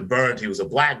Mr. Burns. He was a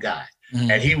Black guy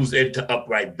and he was into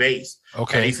upright bass.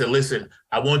 Okay. And he said, listen,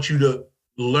 I want you to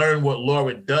learn what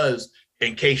Laura does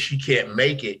in case she can't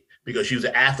make it because she was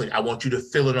an athlete. I want you to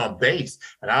fill it on bass.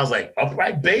 And I was like,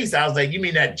 upright bass? I was like, you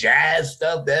mean that jazz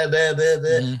stuff? I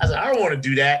said, I don't want to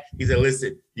do that. He said,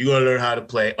 listen, you're gonna learn how to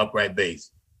play upright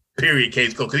bass. Period,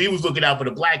 case closed. Because he was looking out for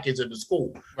the Black kids in the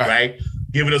school, right?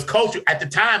 Giving us culture. At the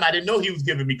time, I didn't know he was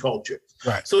giving me culture.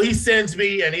 Right. So he sends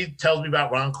me and he tells me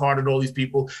about Ron Carter and all these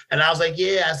people. And I was like,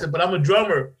 yeah. I said, but I'm a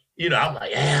drummer. You know, I'm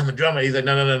like, yeah, I'm a drummer. He's like,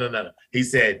 no. He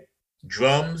said,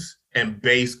 drums and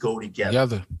bass go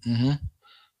together.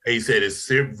 He said,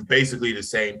 it's basically the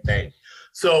same thing.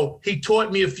 So he taught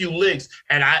me a few licks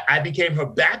and I became her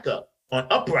backup on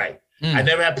upright. I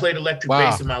never had played electric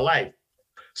bass in my life.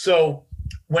 So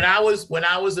when I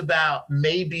was about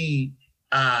maybe,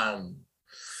 I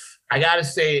gotta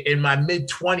say in my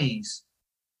mid-20s,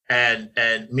 and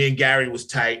me and Gary was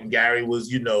tight, and Gary was,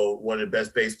 you know, one of the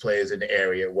best bass players in the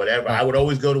area, whatever. I would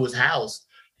always go to his house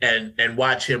and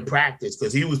watch him practice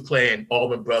because he was playing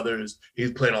Allman Brothers. He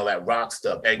was playing all that rock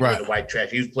stuff, Edgar and the White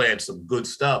Trash. He was playing some good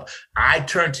stuff. I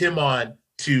turned him on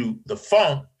to the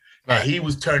funk, and he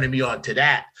was turning me on to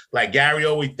that. Like Gary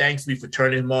always thanks me for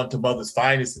turning him on to Mother's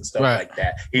Finest and stuff like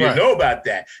that. He didn't know about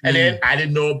that. And then I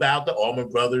didn't know about the Allman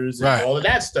Brothers and all of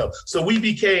that stuff. So we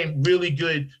became really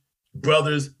good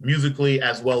brothers musically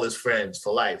as well as friends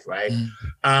for life, right?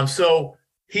 So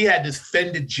he had this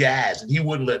Fender Jazz and he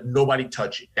wouldn't let nobody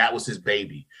touch it. That was his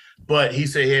baby. But he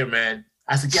said, here, man.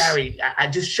 I said, Gary, I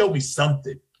just show me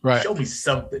something. Show me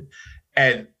something.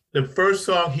 And the first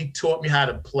song he taught me how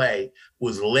to play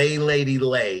was Lay Lady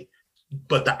Lay,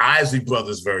 but the Isley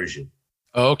Brothers version.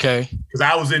 Okay. Because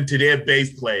I was into their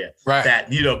bass player.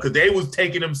 That, you know, because they was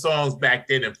taking them songs back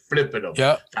then and flipping them.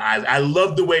 Yep. I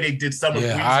love the way they did Summer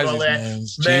Breeze and all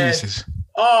that. Man,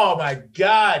 oh my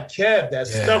God, Kev, that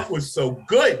stuff was so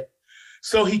good.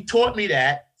 So he taught me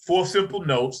that, 4 simple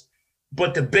notes,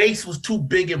 but the bass was too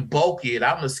big and bulky and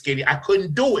I'm a skinny. I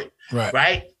couldn't do it.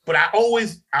 Right. But I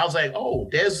was like, oh,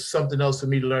 there's something else for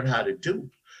me to learn how to do.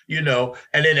 You know,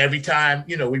 and then every time,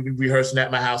 you know, we'd be rehearsing at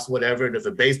my house or whatever. And if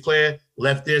a bass player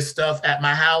left their stuff at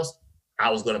my house, I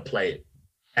was going to play it.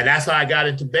 And that's how I got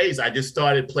into bass. I just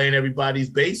started playing everybody's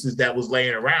basses that was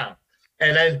laying around.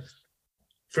 And then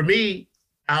for me,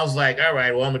 I was like, all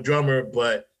right, well, I'm a drummer,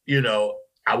 but, you know,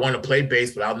 I want to play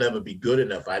bass, but I'll never be good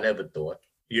enough. I never thought,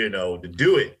 you know, to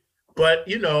do it. But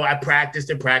I practiced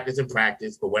and practiced and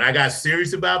practiced. But when I got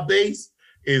serious about bass,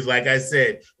 is like I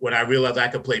said, when I realized I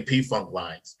could play P-Funk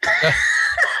lines.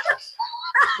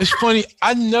 It's funny.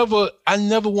 I never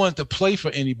wanted to play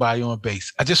for anybody on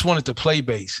bass. I just wanted to play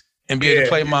bass and be able to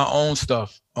play my own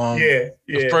stuff. The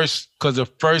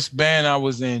first band I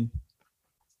was in,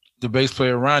 the bass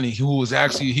player Ronnie, he was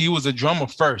a drummer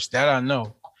first. That I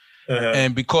know. Uh-huh.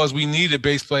 And because we needed a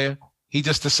bass player, he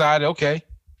just decided, okay,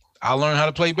 I'll learn how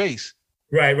to play bass.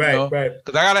 Right.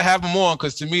 Because I gotta have him on.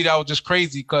 Because to me that was just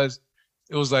crazy. Because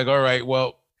it was like, all right,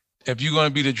 well, if you're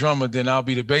gonna be the drummer, then I'll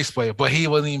be the bass player. But he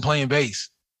wasn't even playing bass.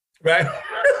 Right.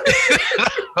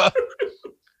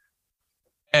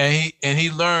 and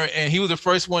he learned, and he was the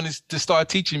first one to start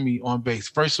teaching me on bass.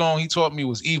 First song he taught me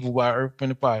was "Evil" by Earth,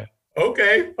 Wind & Fire.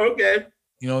 Okay.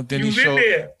 Then he showed.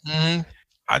 Mm-hmm,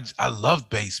 I love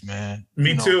bass, man.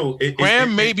 Me too.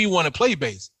 Graham made me want to play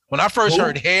bass. When I first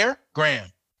heard Hair,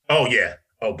 Graham. Oh yeah.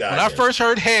 Oh God. When I first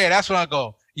heard Hair, that's when I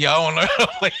go, yeah, I want to learn how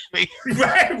to play bass.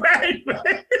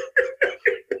 Right.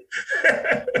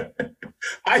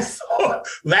 I saw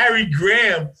Larry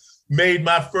Graham made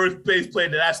my first bass player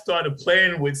that I started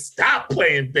playing with stop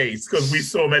playing bass because we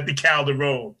saw him at the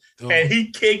Calderone. And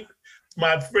he kicked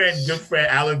my good friend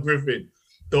Alan Griffin,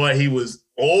 thought he was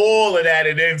all of that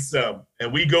and then some.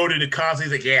 And we go to the concert,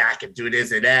 he's like, yeah, I can do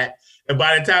this and that. And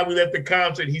by the time we left the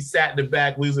concert, he sat in the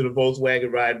back, we was in a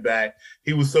Volkswagen riding back.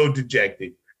 He was so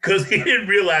dejected because he didn't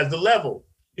realize the level.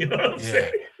 You know what I'm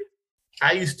saying?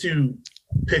 I used to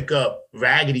pick up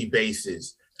raggedy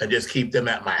basses and just keep them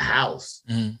at my house.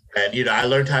 Mm. And, I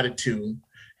learned how to tune.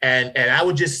 And I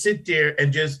would just sit there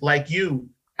and just like you,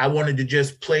 I wanted to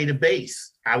just play the bass.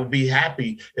 I would be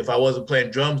happy if I wasn't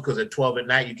playing drums because at 12 at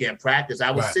night, you can't practice.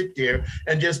 I would sit there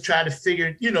and just try to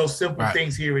figure, simple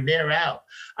things here and there out.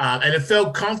 And it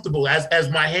felt comfortable as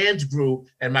my hands grew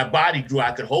and my body grew,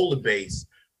 I could hold the bass.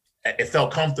 It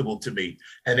felt comfortable to me.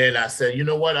 And then I said, you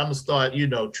know what, I'm gonna start,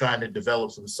 trying to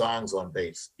develop some songs on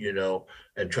bass,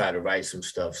 and try to write some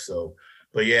stuff. So,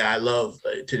 but yeah, I love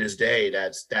to this day,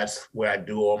 that's where I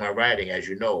do all my writing, as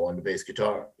you know, on the bass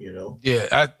guitar,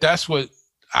 Yeah, that's what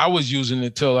I was using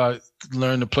until I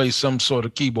learned to play some sort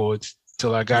of keyboards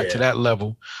till I got to that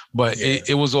level. But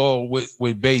it was all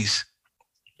with bass.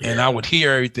 And I would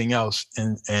hear everything else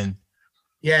and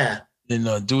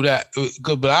do that.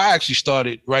 Good, but I actually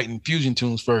started writing fusion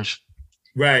tunes first.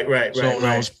 Right. So when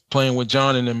I was playing with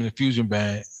John and them in the fusion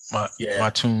band, my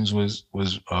tunes was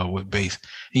with bass,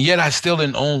 and yet I still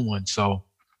didn't own one. So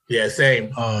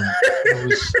same. It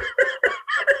was,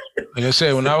 like I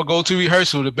said, when I would go to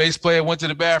rehearsal, the bass player went to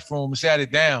the bathroom and sat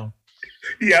it down.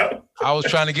 Yeah, I was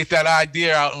trying to get that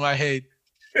idea out in my head.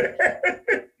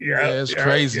 It's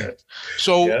crazy. Yeah.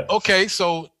 So okay,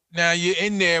 so now you're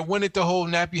in there. When did the whole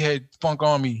Nappy Head Funk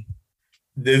Army?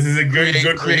 This is a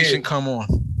good creation. Come on.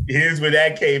 Here's where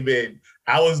that came in.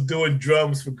 I was doing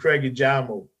drums for Craig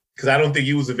Ajamo because I don't think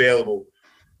he was available,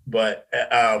 but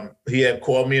he had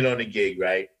called me in on the gig,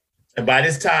 right? And by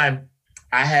this time,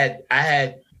 I had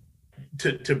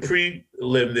to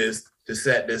prelim this to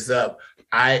set this up.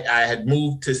 I had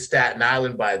moved to Staten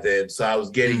Island by then, so I was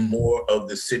getting more of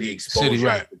the city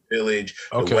exposure, the village,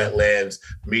 the wetlands,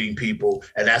 meeting people,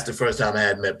 and that's the first time I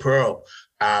had met Pearl.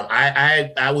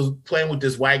 I was playing with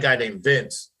this white guy named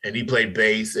Vince, and he played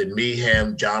bass, and me,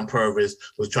 him, John Purvis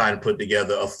was trying to put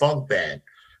together a funk band,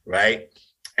 right?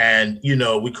 And,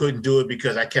 we couldn't do it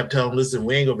because I kept telling him, listen,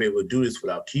 we ain't gonna be able to do this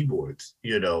without keyboards.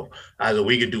 I said,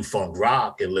 we could do funk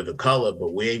rock and live in color,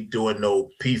 but we ain't doing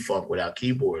no P-funk without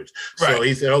keyboards. Right. So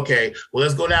he said, okay, well,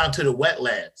 let's go down to the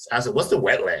wetlands. I said, what's the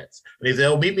wetlands? And he said,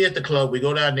 oh, meet me at the club. We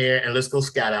go down there and let's go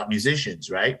scout out musicians,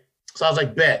 right? So I was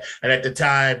like, bet. And at the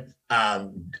time, I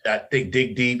think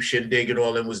Dig Deep, Shindig and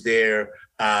all them was there.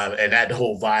 And that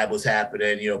whole vibe was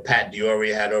happening. Pat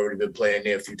Diori had already been playing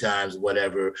there a few times,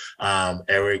 whatever.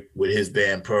 Eric with his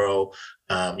band Pearl,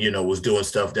 was doing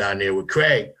stuff down there with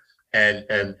Craig.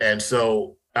 And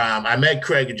so I met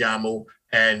Craig Ajamo,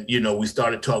 and, we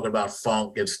started talking about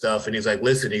funk and stuff. And he's like,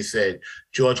 listen, he said,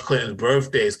 George Clinton's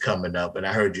birthday is coming up, and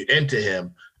I heard you into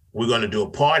him. We're going to do a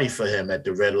party for him at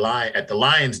the at the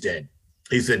Lion's Den.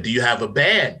 He said, do you have a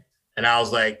band? And I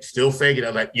was like, still faking. I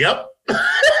was like, yep.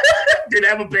 Didn't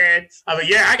have a band. I was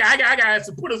like, yeah, I got it.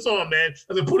 So put us on, man.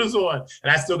 I said, put us on.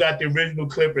 And I still got the original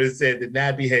clipper that said the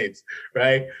Nappy Heads,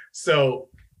 right? So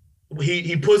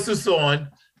he puts us on,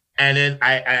 and then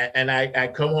I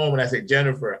come home and I said,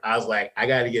 Jennifer, I was like, I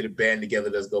got to get a band together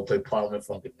that's going to play Parliament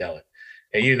Funkadelic.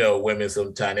 And you know, women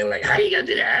sometimes they're like, "How you gonna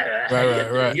do that?"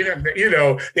 Right. You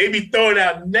know, they be throwing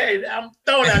out nets. I'm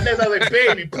throwing out nets. I was like,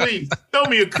 "Baby, please throw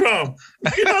me a crumb."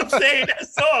 You know what I'm saying?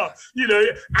 That's all. You know,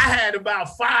 I had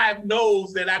about 5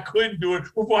 no's that I couldn't do it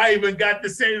before I even got the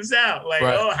sentence out. Like,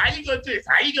 oh, how you gonna do this?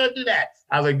 How you gonna do that?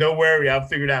 I was like, "Don't worry, I'll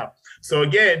figure it out." So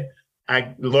again,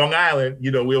 Long Island,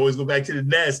 you know, we always go back to the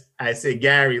nest. I say,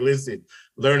 Gary, listen,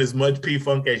 learn as much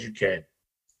P-Funk as you can.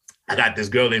 I got this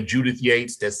girl named Judith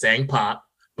Yates that sang pop,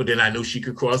 but then I knew she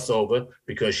could cross over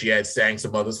because she had sang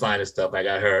some other finer stuff. I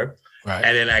got her. Right.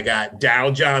 And then I got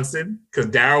Daryl Johnson, because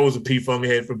Daryl was a P-Funk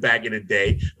head from back in the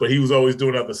day, but he was always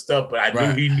doing other stuff. But I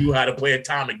knew he knew how to play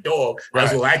Atomic Dog.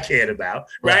 That's what I cared about.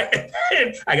 Right.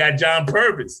 And I got John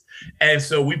Purvis. And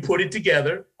so we put it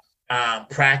together.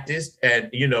 Practiced, and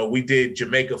you know, we did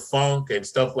Jamaica funk and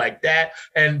stuff like that.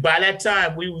 And by that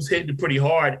time, we was hitting pretty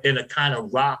hard in a kind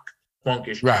of rock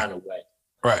funkish kind of way.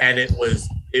 Right. And it was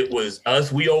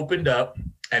us. We opened up,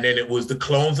 and then it was the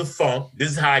Clones of Funk.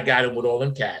 This is how I got in with all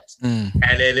them cats. And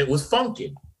then it was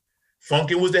Funkin'.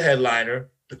 Funkin' was the headliner.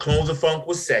 The Clones of Funk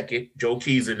was second, Joe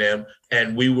Keys and them,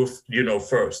 and we were, you know,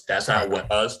 first. That's how it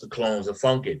went. Us, the Clones of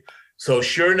Funkin'. So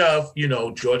sure enough, you know,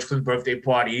 George Clinton's birthday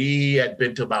party, he had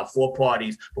been to about 4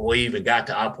 parties before he even got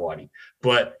to our party.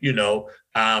 But, you know,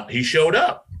 he showed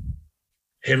up,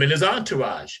 him and his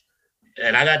entourage.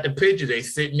 And I got the picture. They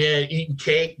sitting there eating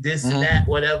cake, this and that,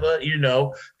 whatever, you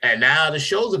know. And now the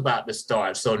show's about to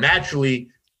start. So naturally,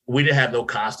 we didn't have no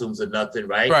costumes or nothing,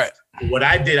 right? Right. What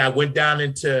I did, I went down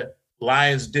into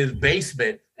Lions Den's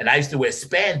basement, and I used to wear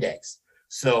spandex.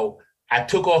 So I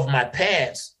took off my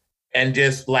pants and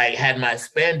just like had my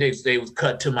spandex, they was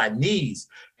cut to my knees.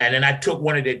 And then I took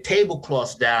one of their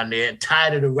tablecloths down there and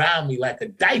tied it around me like a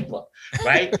diaper,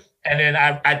 right? And then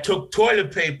I took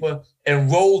toilet paper and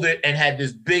rolled it and had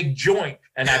this big joint,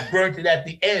 and I burnt it at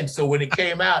the end. So when it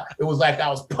came out, it was like I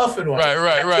was puffing on it.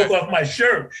 I took off my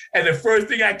shirt. And the first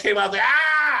thing I came out, I was like,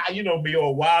 you know, me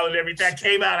all wild and everything. I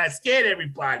came out, I scared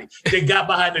everybody. They got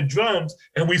behind the drums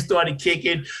and we started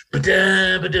kicking,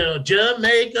 Jamaica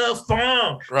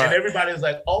funk. And everybody was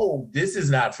like, oh, this is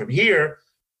not from here.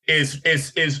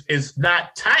 It's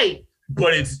not tight,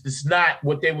 but it's not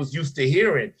what they was used to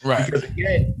hearing. Because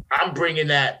again, I'm bringing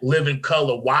that living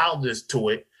color wildness to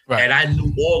it. And I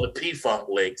knew all the P-Funk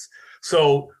licks.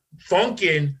 So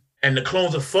Funkin' and the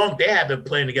Clones of Funk, they have been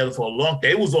playing together for a long time.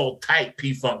 They was all tight,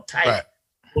 P-Funk tight.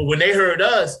 But when they heard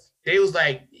us, they was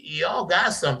like, y'all got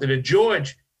something. And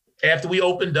George, after we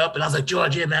opened up, and I was like,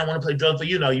 George, yeah, man, I want to play drums for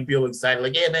you. Know, you'd be all excited.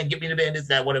 Like, yeah, man, give me the band, this,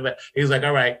 that, whatever. He was like,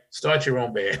 all right, start your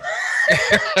own band.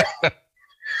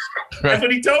 That's what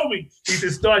he told me. He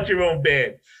said, start your own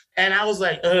band. And I was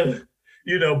like,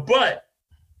 you know, but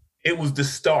it was the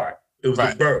start. It was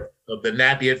the birth of the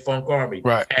Nappy Head Funk Army.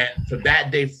 And from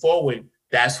that day forward,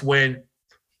 that's when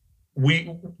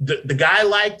the guy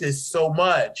liked us so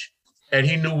much, and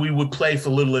he knew we would play for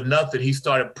little or nothing. He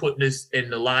started putting us in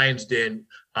the Lions Den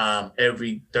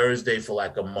every Thursday for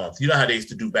like a month. You know how they used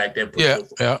to do back then.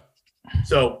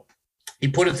 So he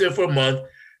put us in for a month,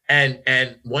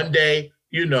 and one day,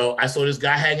 you know, I saw this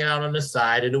guy hanging out on the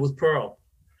side, and it was Pearl,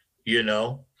 you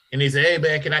know. And he said, hey,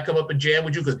 man, can I come up and jam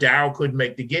with you? Because Daryl couldn't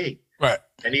make the gig.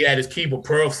 And he had his keyboard.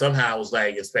 Pearl somehow was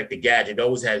like Inspector Gadget.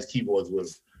 Always had his keyboards with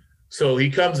him. So he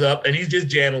comes up, and he's just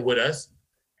jamming with us.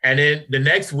 And then the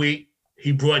next week,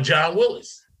 he brought John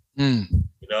Willis. You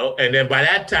know, and then by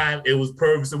that time, it was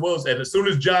Purvis and Willis. And as soon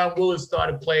as John Willis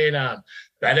started playing Alice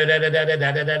in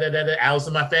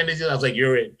My Fantasy, I was like,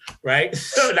 you're in, right?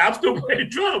 So I'm still playing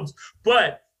drums.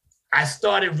 But I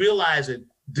started realizing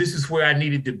this is where I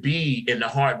needed to be in the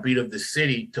heartbeat of the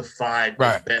city to find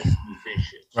the best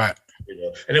musicians. You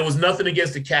know? And it was nothing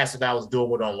against the cats that I was doing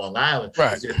with on Long Island.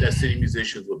 It's just that city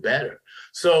musicians were better.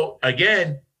 So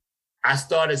again, I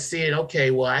started seeing,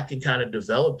 okay, well, I can kind of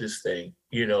develop this thing,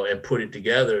 you know, and put it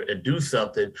together and do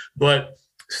something, but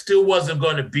still wasn't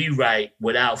going to be right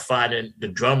without finding the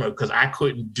drummer, because I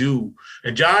couldn't do.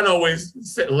 And John always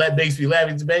makes me laugh.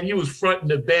 He said, man, he was fronting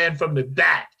the band from the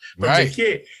back, from the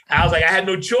kid. I was like, I had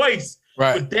no choice.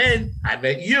 But then I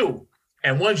met you.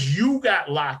 And once you got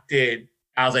locked in,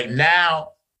 I was like,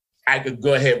 now I could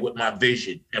go ahead with my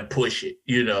vision and push it,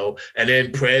 you know. And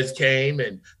then Prez came,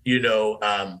 and then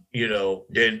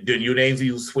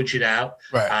Unazy was switching out.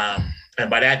 And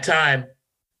by that time,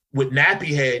 with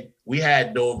Nappy Head, we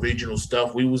had no original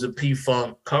stuff. We was a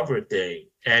P-Funk cover thing.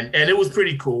 And it was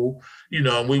pretty cool, you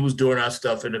know, and we was doing our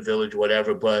stuff in the village,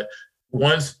 whatever. But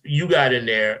once you got in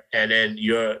there, and then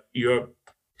your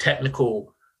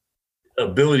technical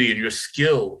ability and your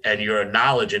skill and your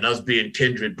knowledge, and us being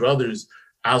kindred brothers,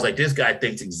 I was like, this guy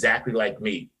thinks exactly like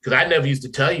me. Because I never used to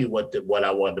tell you what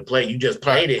I wanted to play. You just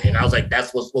played it. And I was like,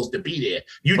 that's what's supposed to be there.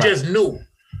 You just knew,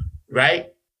 right?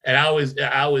 And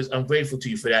I'm grateful to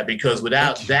you for that, because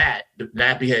without that, the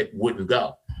Nappy Head wouldn't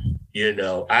go. You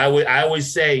know, I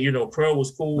always say, you know, Pearl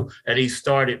was cool and he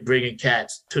started bringing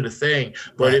cats to the thing,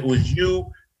 but it was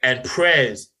you and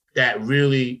Prez that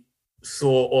really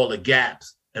saw all the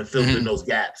gaps and filled in those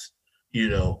gaps, you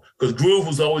know, because Groove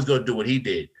was always going to do what he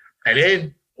did. And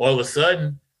then all of a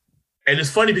sudden, and it's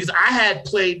funny because I had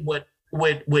played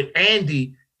with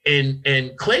Andy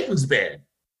in Clayton's band.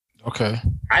 Okay.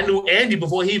 I knew Andy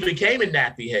before he became a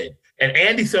Nappy Head. And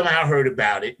Andy somehow heard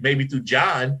about it, maybe through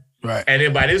John. Right. And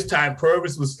then by this time,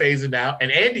 Purvis was phasing out.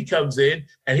 And Andy comes in,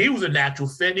 and he was a natural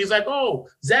fit. And he's like, oh,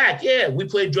 Zach, yeah, we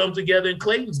played drums together in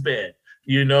Clayton's band.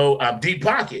 You know, Deep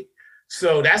Pocket.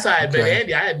 So that's how I met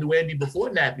Andy. I had knew Andy before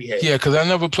Nappy Head. Yeah, because I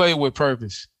never played with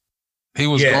Purvis. He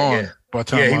was gone by the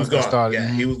time he was gone. Started. Yeah,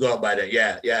 he was gone by then.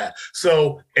 Yeah.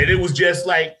 So, and it was just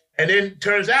like, and then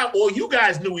turns out, well, you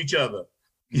guys knew each other.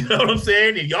 You know what I'm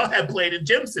saying? And y'all had played in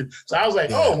Jimson. So I was like,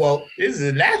 oh, well, this is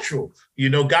a natural. You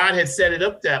know, God had set it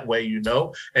up that way, you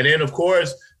know? And then, of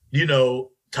course, you know,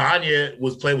 Tanya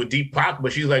was playing with Deep Pocket,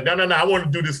 but she's like, no, I want to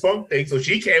do this funk thing. So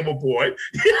she came aboard,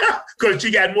 because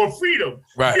she got more freedom.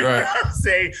 Right. You know what I'm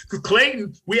saying? Because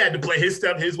Clayton, we had to play his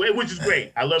stuff his way, which is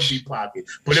great. I love Deep Pocket.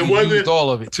 But it wasn't all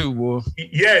of it too, boy.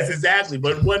 Yes, exactly.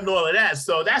 But it wasn't all of that.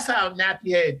 So that's how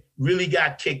Nappy Head really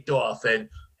got kicked off. And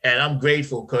I'm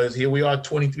grateful, because here we are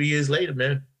 23 years later,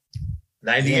 man.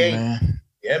 98.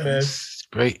 Yeah, man. It's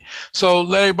great. So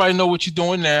let everybody know what you're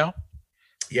doing now.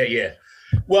 Yeah.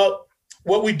 Well,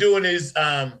 what we're doing is,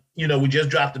 you know, we just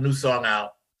dropped a new song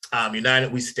out,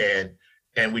 United We Stand,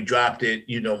 and we dropped it,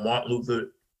 you know, Martin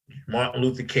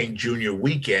Luther King Jr.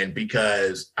 weekend,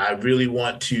 because I really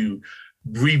want to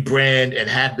rebrand and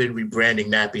have been rebranding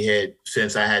Nappy Head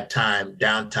since I had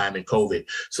downtime in COVID.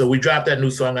 So we dropped that new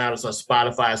song out. It's on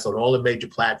Spotify, so on all the major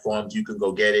platforms, you can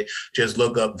go get it. Just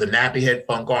look up the Nappy Head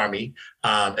Funk Army.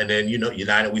 And then, you know,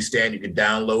 United We Stand, you can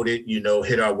download it, you know,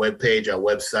 hit our webpage, our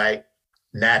website,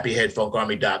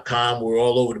 nappyheadfunkarmy.com. We're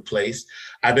all over the place.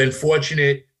 I've been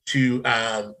fortunate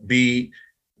to be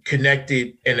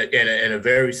connected in a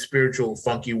very spiritual,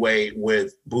 funky way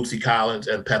with Bootsy Collins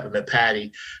and Peppermint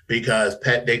Patty, because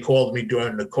they called me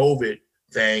during the COVID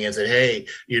thing and said, hey,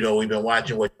 you know, we've been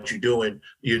watching what you're doing,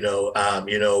 you know,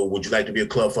 would you like to be a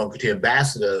Club Funky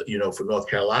ambassador, you know, for North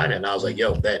Carolina? And I was like,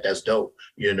 yo, that's dope,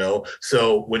 you know?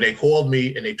 So when they called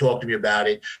me and they talked to me about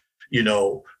it, you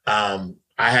know,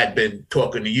 I had been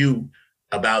talking to you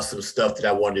about some stuff that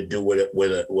I wanted to do with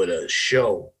a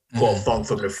show called Funk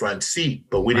from the Front Seat,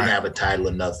 but we didn't have a title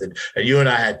or nothing. And you and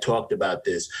I had talked about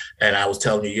this, and I was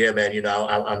telling you, yeah, man, you know,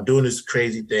 I'm doing this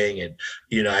crazy thing, and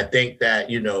you know, I think that,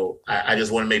 you know, I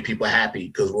just want to make people happy,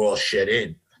 because we're all shut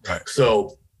in. Right.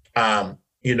 So,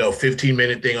 you know,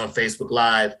 15-minute thing on Facebook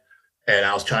Live. And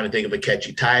I was trying to think of a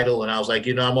catchy title. And I was like,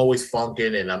 you know, I'm always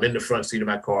funking, and I'm in the front seat of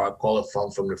my car. I call it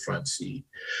Funk from the Front Seat.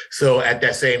 So at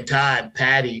that same time,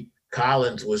 Patty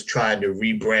Collins was trying to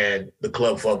rebrand the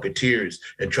Club Funketeers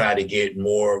and try to get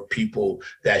more people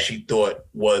that she thought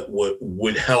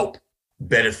would help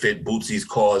benefit Bootsy's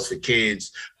cause for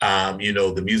kids, you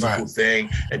know, the musical thing,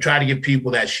 and try to get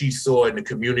people that she saw in the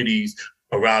communities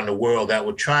around the world that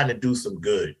were trying to do some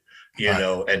good. You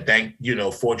know, and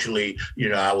fortunately, you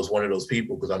know, I was one of those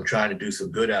people, because I'm trying to do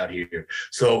some good out here.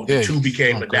 So the two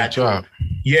became a natural. Job.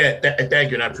 Yeah,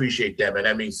 thank you, and I appreciate that, man.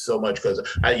 That means so much, because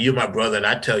you're my brother, and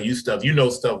I tell you stuff. You know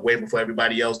stuff way before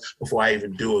everybody else, before I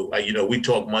even do it. You know, we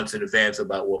talk months in advance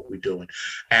about what we're doing.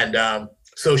 And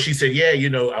so she said, yeah, you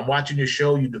know, I'm watching your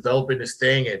show. You're developing this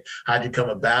thing, and how'd you come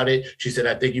about it? She said,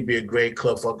 I think you'd be a great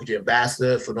Club Funky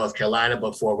ambassador for North Carolina,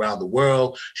 but for around the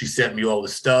world. She sent me all the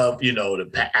stuff, you know,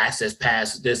 the access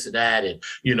passes, this and that, and,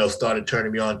 you know, started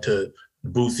turning me on to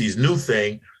Bootsy's new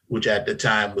thing, which at the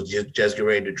time was just getting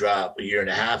ready to drop a year and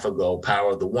a half ago,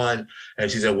 Power of the One. And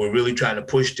she said, we're really trying to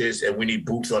push this, and we need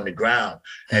boots on the ground.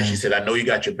 And she said, I know you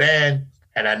got your band,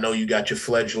 and I know you got your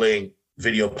fledgling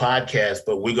video podcast,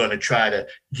 but we're going to try to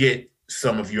get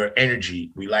some of your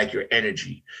energy. We like your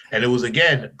energy. And it was,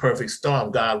 again, a perfect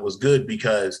storm. God was good,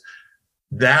 because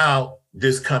now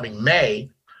this coming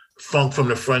May, Funk from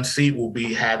the Front Seat will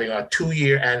be having our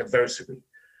 2-year anniversary,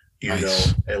 you know,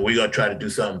 and we're going to try to do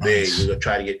something big. We're going to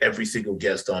try to get every single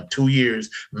guest on. 2 years,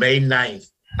 May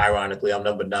 9th, ironically, I'm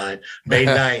number 9. May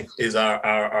 9th is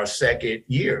our second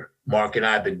year Mark and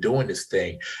I have been doing this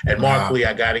thing. And Mark Lee,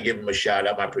 I got to give him a shout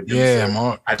out, my producer. Yeah,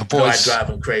 Mark. I know I drive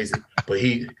him crazy, but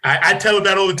I tell him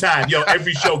that all the time. Yo,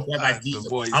 every show, I tease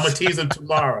him. I'm going to tease him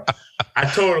tomorrow. I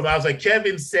told him, I was like,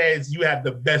 Kevin says you have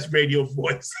the best radio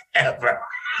voice ever.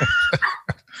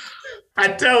 I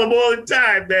tell him all the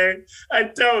time, man. I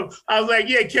tell him, I was like,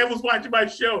 yeah, Kevin was watching my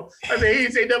show. I said, he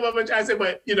didn't say nothing about my. I said,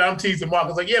 but, I'm teasing Mark. I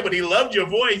was like, yeah, but he loved your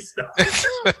voice.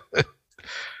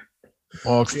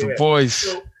 Mark's the voice.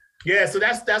 So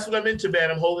that's what I'm into, man.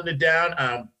 I'm holding it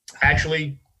down.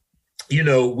 Actually,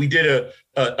 we did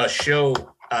a show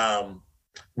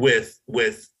with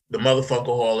the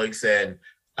Motherfunkaholics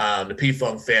and the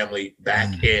P-Funk family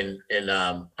back in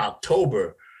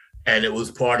October. And it was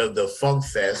part of the Funk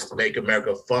Fest, Make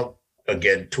America Funk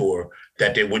Again tour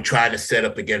that they were trying to set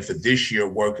up again for this year,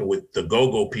 working with the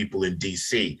Go-Go people in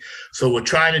DC. So we're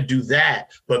trying to do that,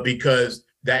 but because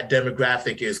that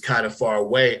demographic is kind of far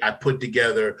away, I put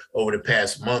together over the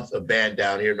past month a band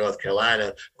down here in North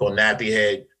Carolina called Nappy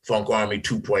Head Funk Army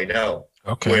 2.0.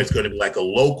 Okay. Where it's going to be like a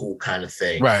local kind of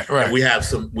thing. Right. And we have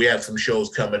some shows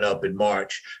coming up in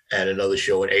March and another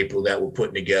show in April that we're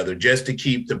putting together just to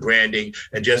keep the branding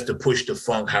and just to push the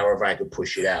funk however I can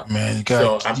push it out. Man, you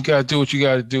got to do what you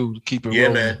got to do to keep it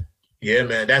rolling. Yeah,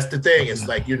 man. That's the thing. It's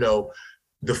like,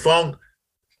 the funk,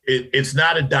 it's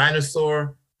not a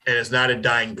dinosaur and it's not a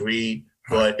dying breed,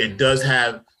 but it does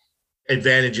have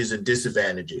advantages and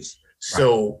disadvantages.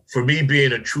 So for me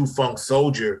being a true funk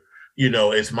soldier,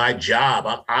 it's my job.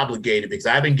 I'm obligated because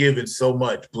I've been given so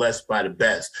much, blessed by the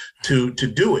best, to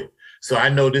do it. So I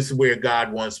know this is where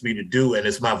God wants me to do, and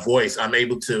it's my voice. I'm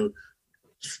able to,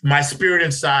 my spirit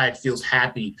inside feels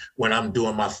happy when I'm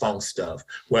doing my funk stuff,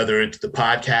 whether it's the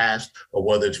podcast or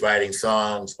whether it's writing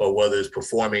songs or whether it's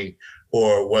performing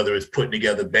or whether it's putting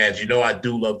together bands. I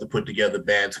do love to put together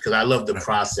bands because I love the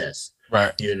process.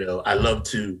 Right. I love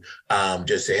to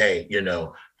just say, hey,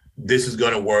 this is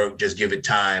going to work. Just give it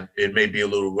time. It may be a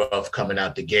little rough coming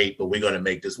out the gate, but we're going to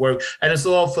make this work. And it's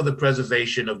all for the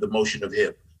preservation of the motion of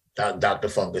hip. Dr.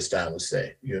 Funkenstein would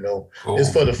say, cool.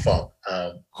 It's for the funk.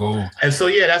 Cool. And so,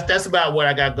 that's about what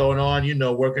I got going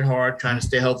on, working hard, trying to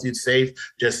stay healthy and safe,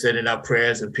 just sending out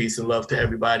prayers and peace and love to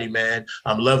everybody, man.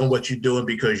 I'm loving what you're doing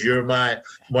because you're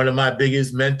one of my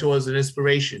biggest mentors and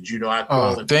inspirations. I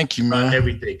call and thank you, man.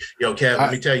 Everything. Yo, Kev,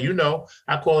 let me tell you,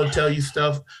 I call and tell you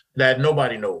stuff that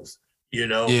nobody knows.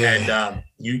 And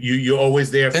you're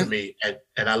always there for me,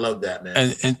 and I love that,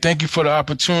 man. And thank you for the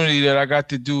opportunity that I got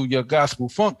to do your gospel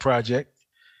funk project.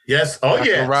 Yes,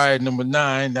 Ride number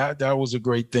 9. That was a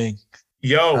great thing.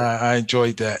 Yo, I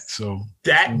enjoyed that. So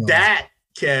that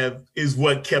Kev is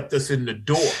what kept us in the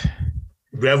door.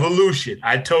 Revolution.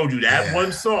 I told you that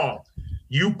one song.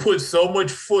 You put so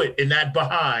much foot in that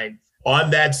behind on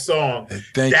that song.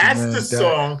 That's the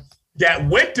song that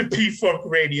went to P-Funk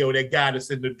Radio that got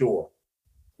us in the door.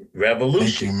 Revolution.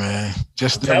 Thank you, man.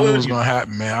 Just knew it was going to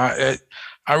happen, man.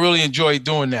 I really enjoyed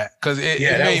doing that because it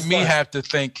made me have to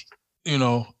think,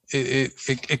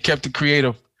 it kept the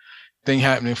creative thing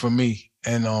happening for me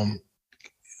and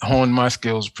honed my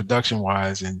skills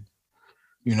production-wise. And,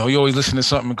 you always listen to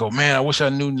something and go, man, I wish I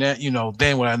knew that,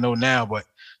 then what I know now, but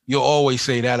you'll always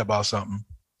say that about something.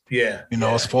 Yeah.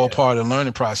 It's all part of the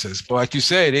learning process. But like you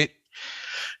said, it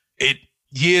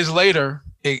years later,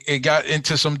 it got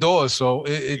into some doors, so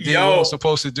it did what it was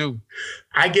supposed to do.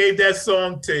 I gave that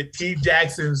song to T.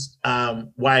 Jackson's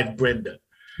wife, Brenda.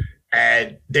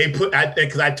 And they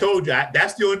because I told you,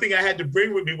 that's the only thing I had to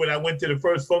bring with me when I went to the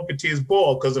first Funketeers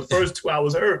ball, because the first 2 I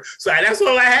was hurt. So that's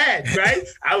all I had, right?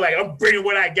 I was like, I'm bringing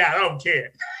what I got. I don't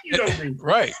care. You know me.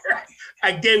 Right.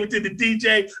 I gave it to the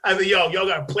DJ. I said, y'all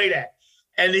got to play that.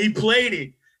 And he played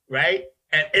it, right?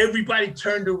 And everybody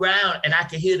turned around and I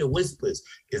could hear the whispers.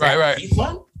 Is that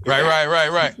P-Funk?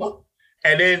 Right.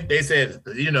 And then they said,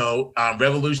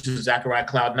 Revolution, Zachariah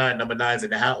Cloud 9, number 9's in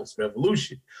the house,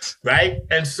 Revolution, right?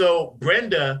 And so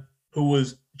Brenda, who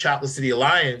was Chocolate City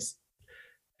Alliance,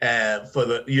 for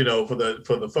the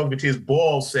Funketeers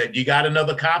ball, said, "You got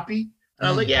another copy?" And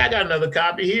I was like, "Yeah, I got another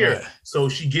copy here." Right. So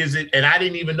she gives it, and I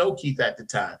didn't even know Keith at the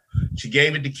time. She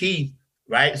gave it to Keith,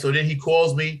 right? So then he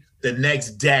calls me the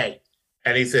next day,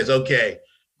 and he says, "Okay,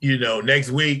 next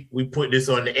week we put this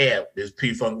on the air. This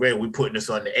P-Funk Radio, we putting this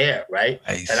on the air, right?"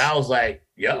 Nice. And I was like,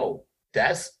 "Yo,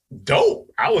 that's dope."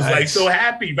 I was like so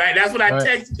happy, right? That's what I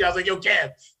texted you. I was like, "Yo,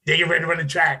 Kev, they get ready to run the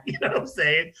track." You know what I'm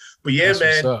saying? But yeah,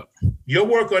 that's man, your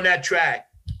work on that track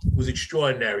was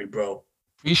extraordinary, bro.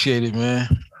 Appreciate it, man.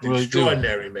 Really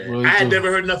extraordinary, man. Really I had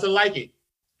never heard nothing like it.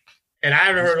 And I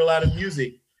haven't heard a lot of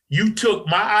music. You took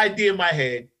my idea in my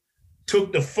head,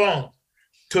 took the funk,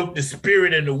 took the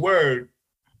spirit and the word,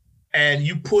 and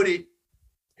you put it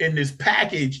in this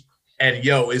package, and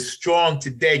yo, it's strong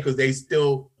today because they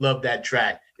still love that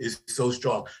track. It's so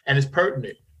strong and it's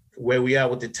pertinent for where we are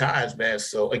with the times, man.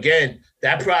 So again,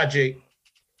 that project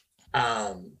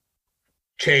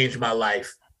changed my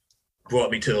life,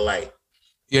 brought me to the light.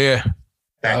 Yeah,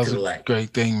 back to the light.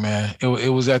 Great thing, man. It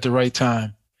was at the right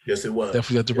time. Yes, it was.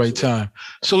 Definitely at the right time.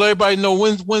 So let everybody know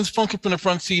when's Funky from the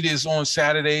Front Seat is on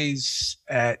Saturdays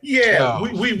at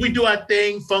 12. we do our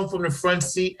thing, Funk from the Front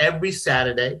Seat, every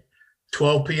Saturday,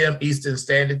 12 p.m. Eastern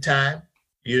Standard Time,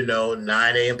 9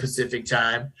 a.m. Pacific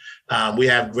Time. We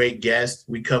have great guests.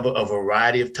 We cover a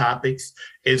variety of topics.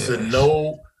 It's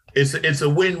a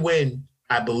win-win,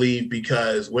 I believe,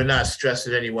 because we're not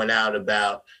stressing anyone out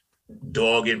about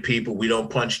dogging people. We don't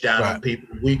punch down on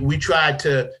people. We try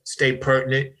to stay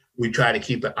pertinent. We try to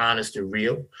keep it honest and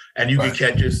real. And you can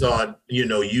catch us on,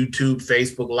 YouTube,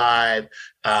 Facebook Live,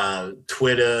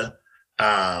 Twitter,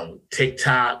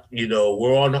 TikTok.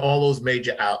 We're on all those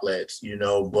major outlets,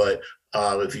 but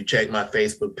if you check my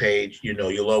Facebook page,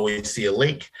 you'll always see a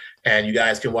link and you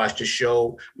guys can watch the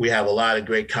show. We have a lot of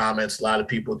great comments, a lot of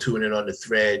people tuning in on the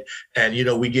thread, and,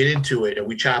 we get into it and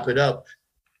we chop it up.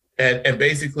 And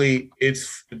basically,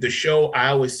 it's the show. I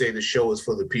always say the show is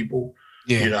for the people.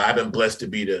 Yeah. I've been blessed to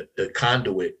be the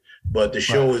conduit, but the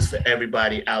show is for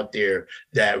everybody out there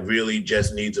that really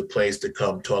just needs a place to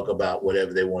come talk about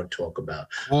whatever they want to talk about.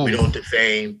 We don't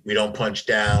defame. We don't punch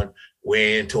down.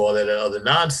 We're into all that other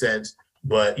nonsense.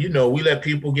 But, we let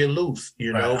people get loose,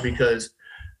 because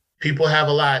people have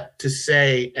a lot to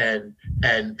say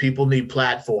and people need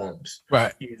platforms.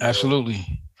 Right. Absolutely.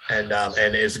 And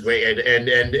it's great.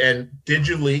 And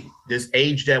digitally, this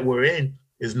age that we're in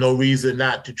is no reason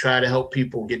not to try to help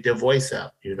people get their voice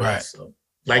out, Right. So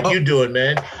like you doing,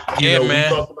 man. Man.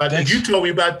 We talk about this. You told me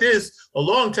about this a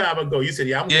long time ago. You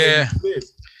said, I'm going to do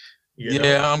this.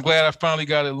 I'm glad I finally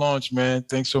got it launched, man.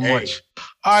 Thanks so much.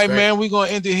 All right, man, we're going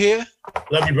to end it here.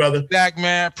 Love you, brother. Zach,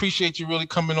 man, appreciate you really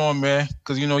coming on, man,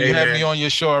 because, you had me on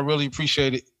your show. I really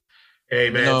appreciate it.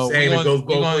 Hey, man, same. It goes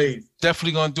both ways.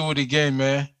 Definitely going to do it again,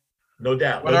 man. No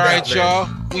doubt. But all right, y'all.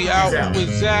 We out with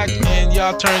Zach, and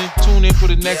y'all tune in for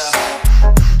the next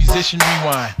Musician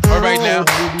Rewind. All right, now.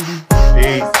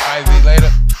 Peace. All right, later.